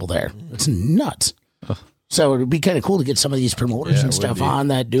 1,000 people there. It's nuts. So it would be kind of cool to get some of these promoters and stuff on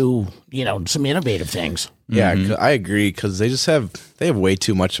that do, some innovative things. Yeah, 'cause I agree because they have way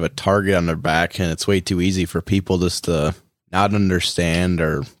too much of a target on their back, and it's way too easy for people just to not understand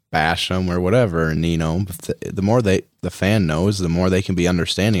or bash them or whatever. And the more the fan knows, the more they can be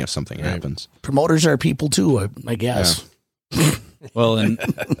understanding if something happens. Promoters are people too, I guess. Well, and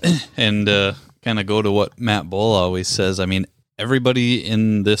kind of go to what Matt Bull always says. I mean, everybody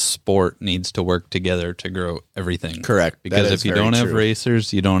in this sport needs to work together to grow everything. Correct. Because That if is you very don't have true.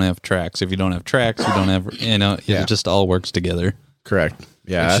 racers, you don't have tracks. If you don't have tracks, you don't have, it just all works together. Correct.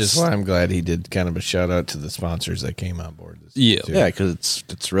 Yeah, Which that's is why I'm glad he did kind of a shout out to the sponsors that came on board this Yeah. year, too. yeah, because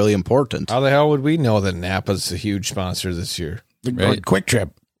it's really important. How the hell would we know that Napa's a huge sponsor this year? Right. Quick Trip.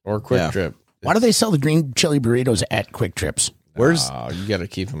 Or Quick Yeah. Trip? Why do they sell the green chili burritos at Quick Trips? Where's Oh, you got to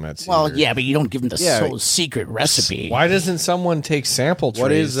keep them at Cedar. Well, yeah, but you don't give them the Yeah. secret recipe. Why doesn't someone take sample trays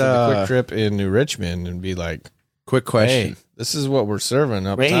What is, to the Quick Trip in New Richmond and be like, quick question? hey, this is what we're serving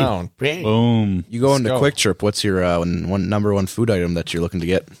Ray, uptown? Ray. Boom. You go Let's into go. Quick Trip. What's your number one food item that you're looking to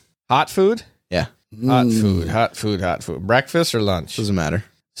get? Hot food? Yeah, Hot food, hot food, hot food. Breakfast or lunch? doesn't matter.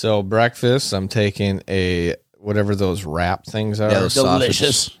 So breakfast, I'm taking a whatever those wrap things are. Yeah, those Delicious.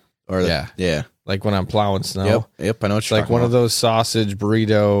 sausages. Or Yeah. Like when I'm plowing snow. Yep. I know what It's you're like talking one about. of those sausage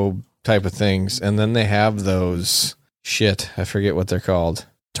burrito type of things. And then they have those I forget what they're called.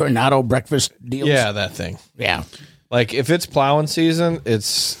 Tornado breakfast deals. Yeah, that thing. Yeah. Like if it's plowing season,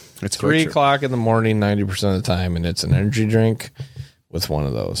 it's It's 3 Quick Trip. o'clock in the morning, 90% of the time, and it's an energy drink with one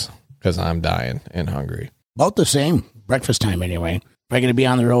of those because I'm dying and hungry. About the same breakfast time anyway. If I'm going to be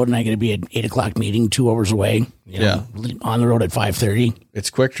on the road and I'm going to be at 8 o'clock meeting 2 hours away, on the road at 5:30. It's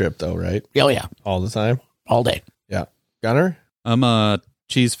Quick Trip though, right? Oh, yeah. All the time. All day. Yeah. Gunner? I'm a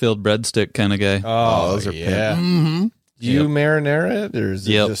cheese-filled breadstick kind of guy. Oh, those are yeah. Mm-hmm. Do you marinara it or is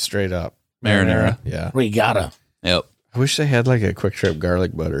it Yep. just straight up? Marinara. Yeah. Regatta. Yep. I wish they had like a Quick Trip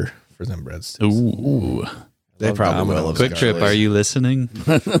garlic butter for them breadsticks. Ooh. They probably will. Quick Trip, are you listening?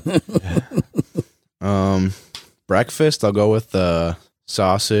 Breakfast, I'll go with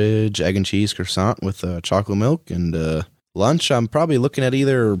sausage, egg and cheese croissant with chocolate milk. And lunch, I'm probably looking at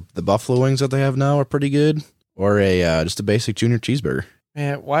either the buffalo wings that they have now are pretty good, or a just a basic junior cheeseburger.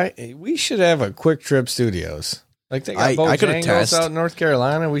 Man, why we should have a Quick Trip Studios. Like they got I could Bojangles attest. out in North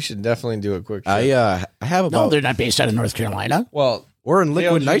Carolina. We should definitely do a Quick Trip. I have No, about they're not based out of North Carolina. well, we're in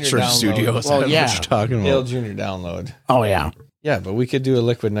Liquid Dale Jr. Nitro download. Studios. Well, I don't know yeah. what you're talking Dale about. Jr. download. Oh, yeah. Yeah, but we could do a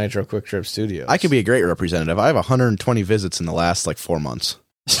Liquid Nitro Quick Trip Studios. I could be a great representative. I have 120 visits in the last like 4 months.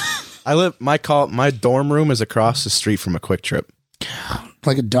 My dorm room is across the street from a Quick Trip.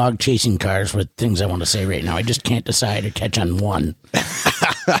 Like a dog chasing cars with things I want to say right now. I just can't decide or catch on one.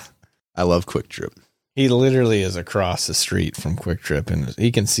 I love Quick Trip. He literally is across the street from Quick Trip, and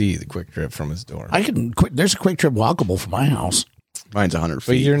he can see the Quick Trip from his dorm. There's a Quick Trip walkable from my house. Mine's 100 But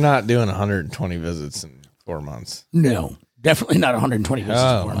feet. you're not doing 120 visits in 4 months. No, definitely not 120 visits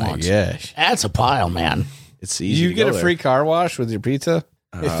Oh per my month. gosh! That's a pile, man. It's Do easy. you to get go a there. free car wash with your pizza?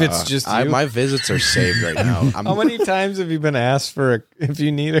 If it's just you? My visits are saved right now. How many times have you been asked for if you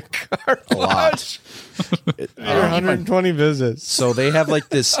need a car wash? Your 120 visits. So they have like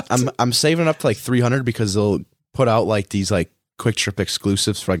this. I'm saving up to like 300 because they'll put out like these like Quick Trip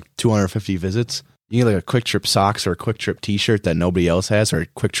exclusives for like 250 visits. You get like a Quick Trip socks or a Quick Trip T-shirt that nobody else has, or a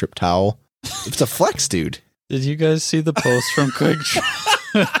Quick Trip towel. It's a flex, dude. Did you guys see the post from Quick Trip?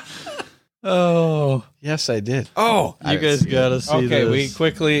 Oh, Yes, I did. Oh, you guys gotta see okay. this. We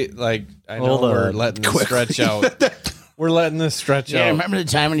quickly I know Hold we're on. letting this stretch out. We're letting this stretch Yeah, out. remember the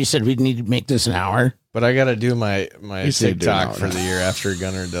time when you said we need to make this an hour? But I got to do my You said do it TikTok now, for no. the year after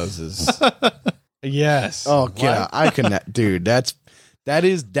Gunner does his. Yes. Oh yeah, I can, dude. That I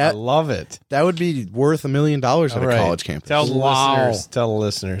that love it. that would be worth $1 million at All a right. college campus. Tell the Wow. listeners. Tell the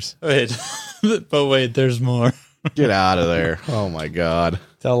listeners. Wait, but wait, there's more. Get out of there. Oh my god.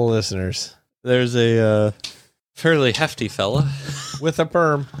 Tell the listeners. There's a fairly hefty fella With a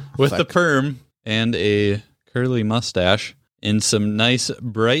perm. with a perm and a curly mustache in some nice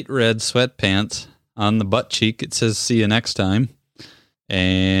bright red sweatpants. On the butt cheek, it says "See you next time,"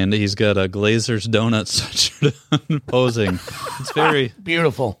 and he's got a Glazer's donut sweatshirt on, posing. It's very,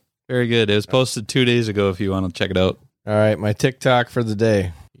 Beautiful. very good. It was posted 2 days ago. If you want to check it out, All right, my TikTok for the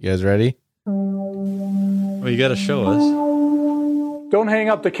day. You guys ready? well, you got to show us. Don't hang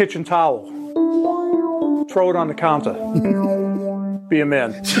up the kitchen towel. Throw it on the counter. Be a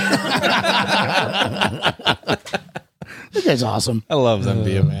man. This guy's awesome. I love them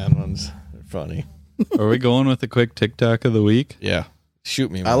Be a Man ones. They're funny. Are we going with the quick TikTok of the week? Yeah.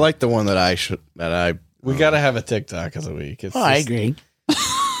 Shoot me. I like the one that I We got to have a TikTok of the week. It's Oh, I just- agree.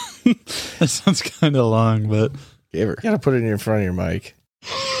 That sounds kind of long, but gave her. You got to put it in front of your mic.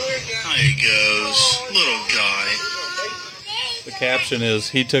 There he goes, little guy. the caption is,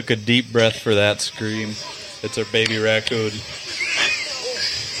 "He took a deep breath for that scream." It's our baby raccoon.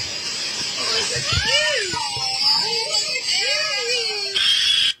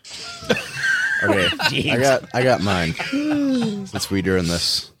 Okay, Jeez. I got mine. Since we doing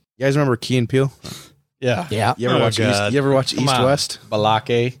this, you guys remember Key and Peele? Yeah. Yeah. You ever Oh, watch God. East? You ever watch East on. West?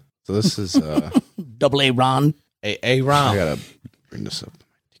 Balake. So this is Double A Ron. A I Ron. gotta bring this up.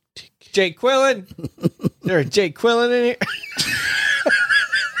 Jake Quillen. There's Jake Quillen in here.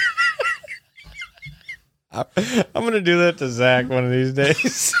 I'm going to do that to Zach one of these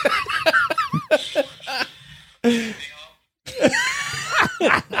days.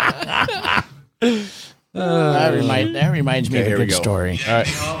 That reminds me Okay, of a here we good go. story. All right.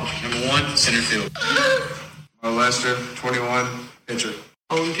 Number 1, center field. Lester, 21, pitcher.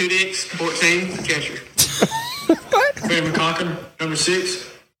 Holding 2 dicks, 14, catcher. Barry McCocken, number 6,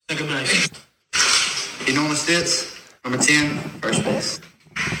 second base. Enola Stitz, number 10, first base.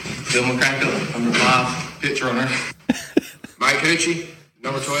 Bill McCracken, number 5, pitch runner. Mike Hoochie,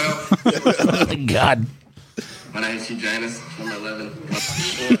 number 12. Oh, God. My name is Hugh Janus, number 11.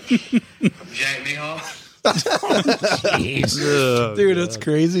 Jack Mihal. Jeez. Dude, it's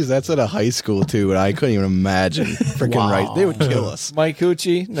crazy. That's at a high school too, and I couldn't even imagine. Freaking right, they would kill us. Mike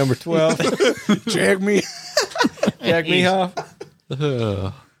Cucci, number 12. Drag me. Jack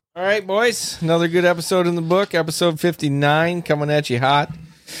Mehoff. All right, boys. Another good episode in the book. Episode 59 coming at you hot.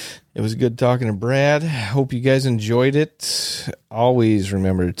 It was good talking to Brad. Hope you guys enjoyed it. Always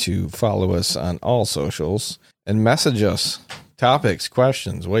remember to follow us on all socials and message us topics,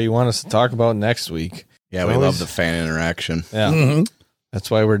 questions, what you want us to talk about next week. Yeah, we Always- love the fan interaction. Yeah.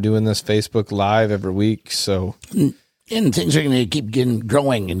 That's why we're doing this Facebook Live every week. So And things are going to keep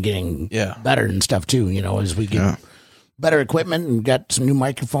growing and getting better and stuff too, as we get better equipment and got some new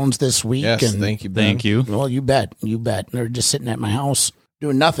microphones this week. Yes, and thank you, Ben. Thank you. Well, you bet. They're just sitting at my house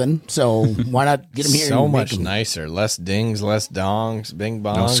doing nothing, so why not get them here? So and much make 'em- nicer. Less dings, less dongs, bing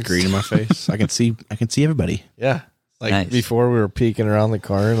bongs. No screen in my face. I can see everybody. Yeah. Like Nice. before we were peeking around the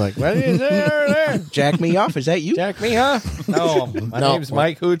corner, like, what is there? Jack me off. Is that you? Jack me, huh? No, my name's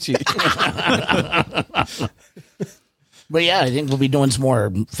Mike Hoochie. But yeah, I think we'll be doing some more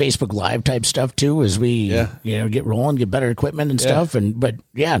Facebook Live type stuff too as we get rolling, get better equipment and stuff. But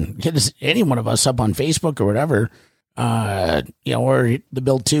hit us, any one of us up on Facebook or whatever, or the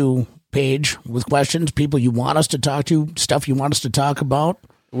Build 2 page with questions, people you want us to talk to, stuff you want us to talk about.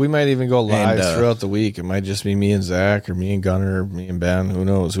 We might even go live And, throughout the week. It might just be me and Zach, or me and Gunner, or me and Ben. Who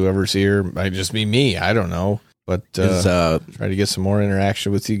knows? Whoever's here it might just be me. I don't know. But try to get some more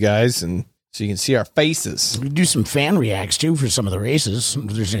interaction with you guys, and so you can see our faces. We do some fan reacts too for some of the races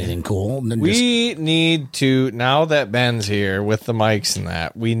if there's anything cool. And then We need to, now that Ben's here with the mics and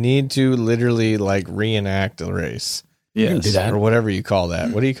that, we need to literally like reenact the race. You can do that. Or whatever you call that.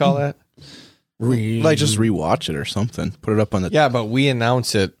 What do you call that? Like just rewatch it or something. Put it up on the. Yeah, but we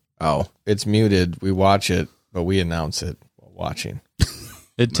announce it. Oh, It's muted. We watch it, but we announce it while watching.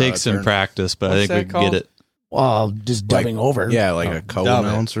 It takes some turn. practice, but What's I think we that can called? get it. Well, just dubbing over. yeah, like a Dub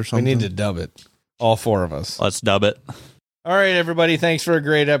co-announce it. or something. We need to dub it. All four of us. Let's dub it. All right, everybody. Thanks for a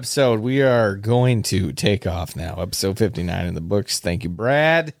great episode. We are going to take off now. Episode 59 in the books. Thank you,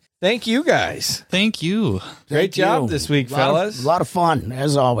 Brad. Thank you, guys. Thank you. Great job this week, fellas. A lot of fun,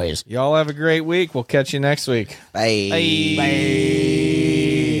 as always. Y'all have a great week. We'll catch you next week. Bye.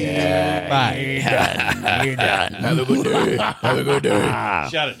 Bye. You're done. Have a good day. Have a good day.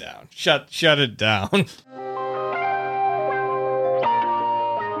 Shut it down. Shut it down.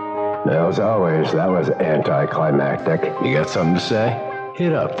 Now, as always, that was anticlimactic. You got something to say?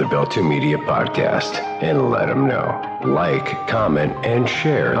 Hit up the Built 2 Media podcast and let them know. Like, comment, and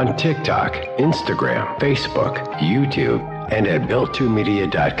share on TikTok, Instagram, Facebook, YouTube, and at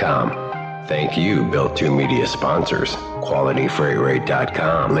built2media.com. Thank you, Built 2 Media sponsors.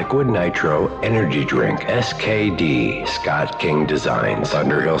 QualityFreightRate.com, Liquid Nitro Energy Drink, SKD, Scott King Designs,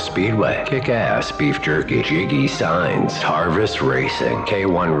 Thunderhill Speedway, Kick-Ass Beef Jerky, Jiggy Signs, Harvest Racing,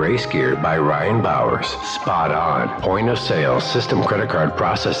 K1 Race Gear by Ryan Bowers, Spot On, Point of Sale System Credit Card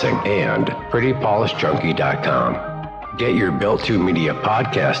Processing, and PrettyPolishedJunkie.com. Get your Built 2 Media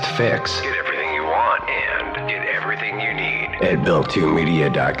podcast fix. Get everything you want and get everything you need at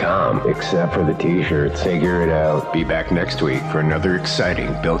built2media.com, except for the t-shirts. Figure it out. Be back next week for another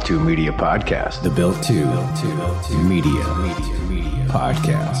exciting Built 2 Media podcast. The Built 2 Media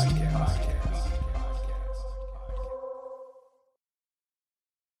Podcast.